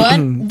for the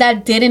one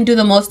that didn't do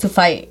the most to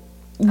fight.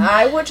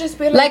 I would just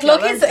be Like, look,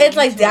 it's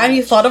like, damn,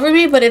 you fought over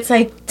me, but it's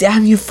like,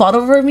 damn, you fought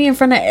over me in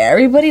front of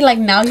everybody. Like,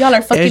 now y'all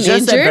are fucking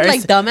injured,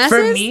 like dumbasses.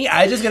 For me,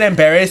 I just get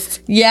embarrassed.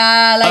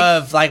 Yeah, like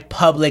of like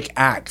public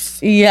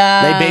acts.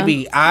 Yeah, like,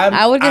 baby,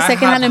 I would get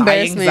secondhand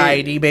embarrassment.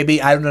 Anxiety,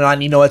 baby. I do not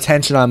need no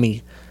attention on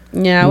me.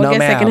 Yeah, I would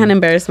get secondhand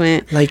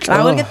embarrassment. Like,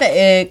 I would get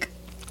the ick.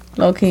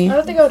 Okay. I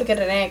don't think I would get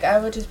an egg. I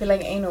would just be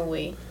like, ain't no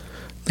way.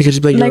 They could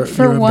just be like,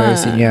 for you're what?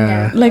 embarrassing.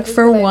 Yeah. Like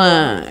for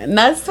what?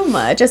 That's too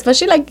much.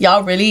 Especially like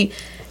y'all really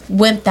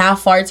went that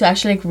far to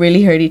actually like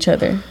really hurt each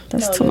other.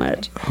 That's too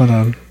much. Hold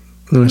on,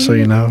 let me show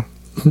you now.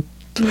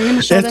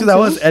 It's because I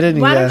was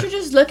editing. Why don't you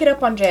just look it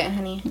up on Jet,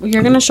 honey?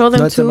 You're gonna show them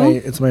no, too.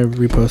 It's my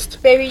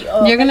repost. Baby,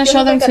 you're gonna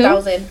show them too.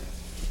 1,000.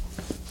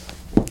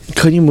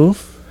 Could you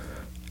move?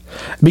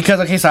 Because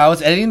okay, so I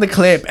was editing the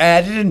clip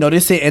and I didn't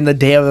notice it in the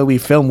day that we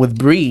filmed with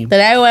Bree.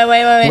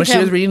 Wait. When she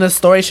was reading the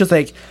story, she was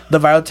like, the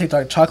viral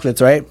TikTok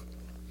chocolates, right?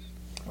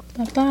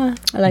 I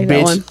like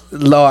that one.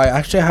 Lo, I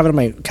actually have it on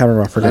my camera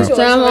roll for girl. You're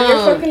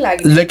fucking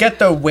lagging. Look at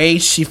the way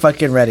she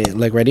fucking read it.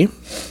 Like, ready?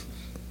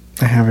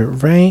 I have it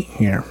right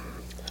here.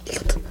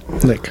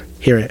 Look,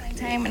 hear it.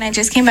 And I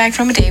just came back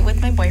from a date with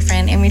my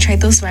boyfriend and we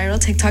tried those viral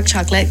TikTok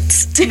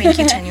chocolates to make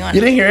you genuine.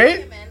 You didn't hear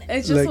it?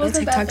 It just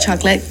wasn't TikTok that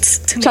chocolates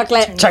to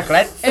Chocolate.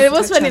 It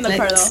was funny in the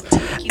car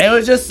though. It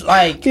was just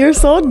like, You're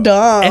so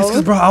dumb. it's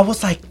because, bro, I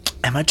was like,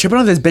 am I tripping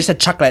on this bitch that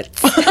chocolate?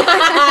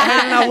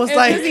 And I was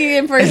like, the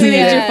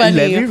impersonator funny.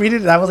 let me read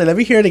it. I was like, let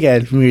me hear it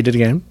again. Let me read it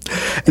again.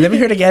 Let me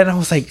hear it again. And I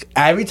was like,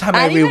 every time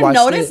I didn't even rewatched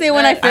notice it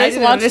when I first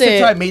watched it.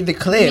 Until I made the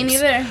clips. Me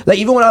neither. Like,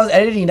 even when I was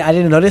editing, I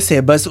didn't notice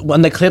it. But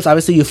on the clips,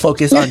 obviously, you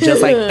focus on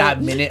just like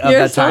that minute of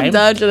You're that time. so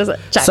dumb.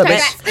 So,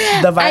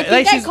 bitch, the I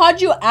think I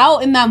called you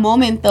out in that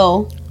moment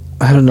though.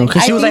 I don't know,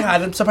 because she was think- like,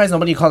 I'm surprised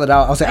nobody called it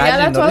out. I was like, Yeah, I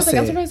didn't that's why I was notice like,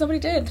 I'm it. surprised nobody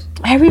did.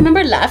 I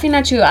remember laughing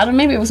at you. I don't.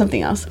 Maybe it was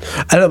something else.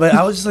 I don't know, but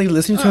I was just like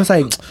listening to her. I was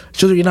like,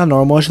 she was reading on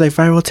normal. She's like,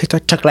 viral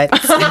TikTok chocolate. I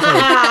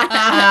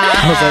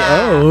was like,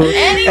 oh.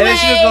 And then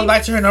she just goes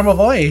back to her normal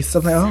voice.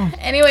 I'm like, oh.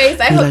 Anyways,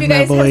 I hope like you my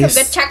guys have voice.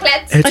 some good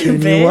chocolates It's your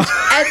new one.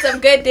 and some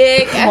good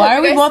dick. Why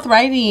are we both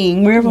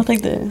writing? We're both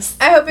like this.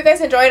 I hope you guys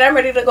enjoyed. I'm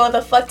ready to go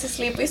the fuck to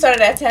sleep. We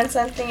started at 10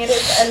 something. It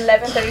is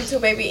 11:32,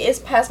 baby. It's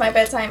past my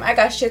bedtime. I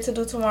got shit to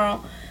do tomorrow.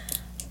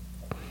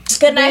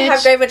 Good night.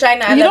 Have great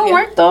vagina. I You love don't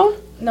work though.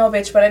 No,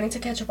 bitch, but I need to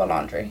catch up on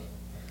laundry.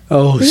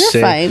 Oh, You're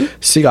shit. fine.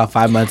 She got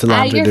 5 months of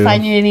laundry You're to do.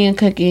 fine. You're eating and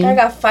cooking. I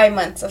got 5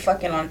 months of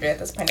fucking laundry at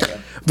this point.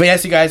 But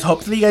yes, you guys,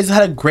 hopefully you guys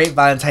had a great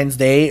Valentine's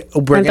Day. I thought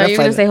you were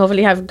gonna say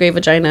hopefully have a great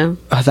vagina.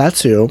 That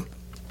too.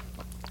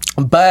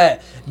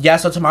 But yeah,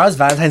 so tomorrow's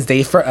Valentine's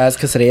Day for us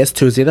because today is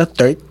Tuesday the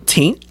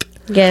 13th.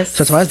 Yes.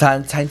 So tomorrow's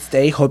Valentine's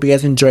Day. Hope you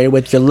guys enjoy it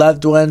with your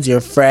loved ones,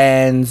 your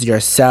friends,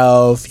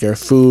 yourself, your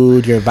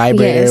food, your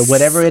vibrator,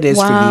 whatever it is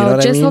for you. You know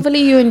what I mean? Hopefully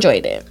you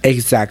enjoyed it.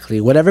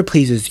 Exactly. Whatever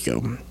pleases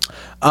you.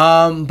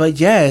 But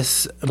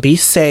yes, be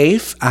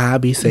safe.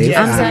 Be safe.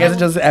 Yes. You guys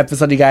enjoyed this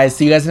episode, you guys.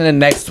 See you guys in the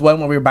next one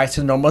when we're back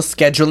to normal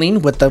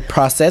scheduling with the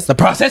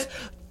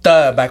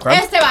background.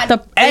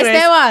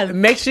 Anyways,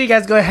 make sure you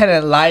guys go ahead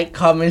and like,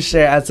 comment,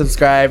 share, and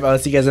subscribe. I'll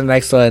see you guys in the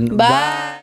next one. Bye.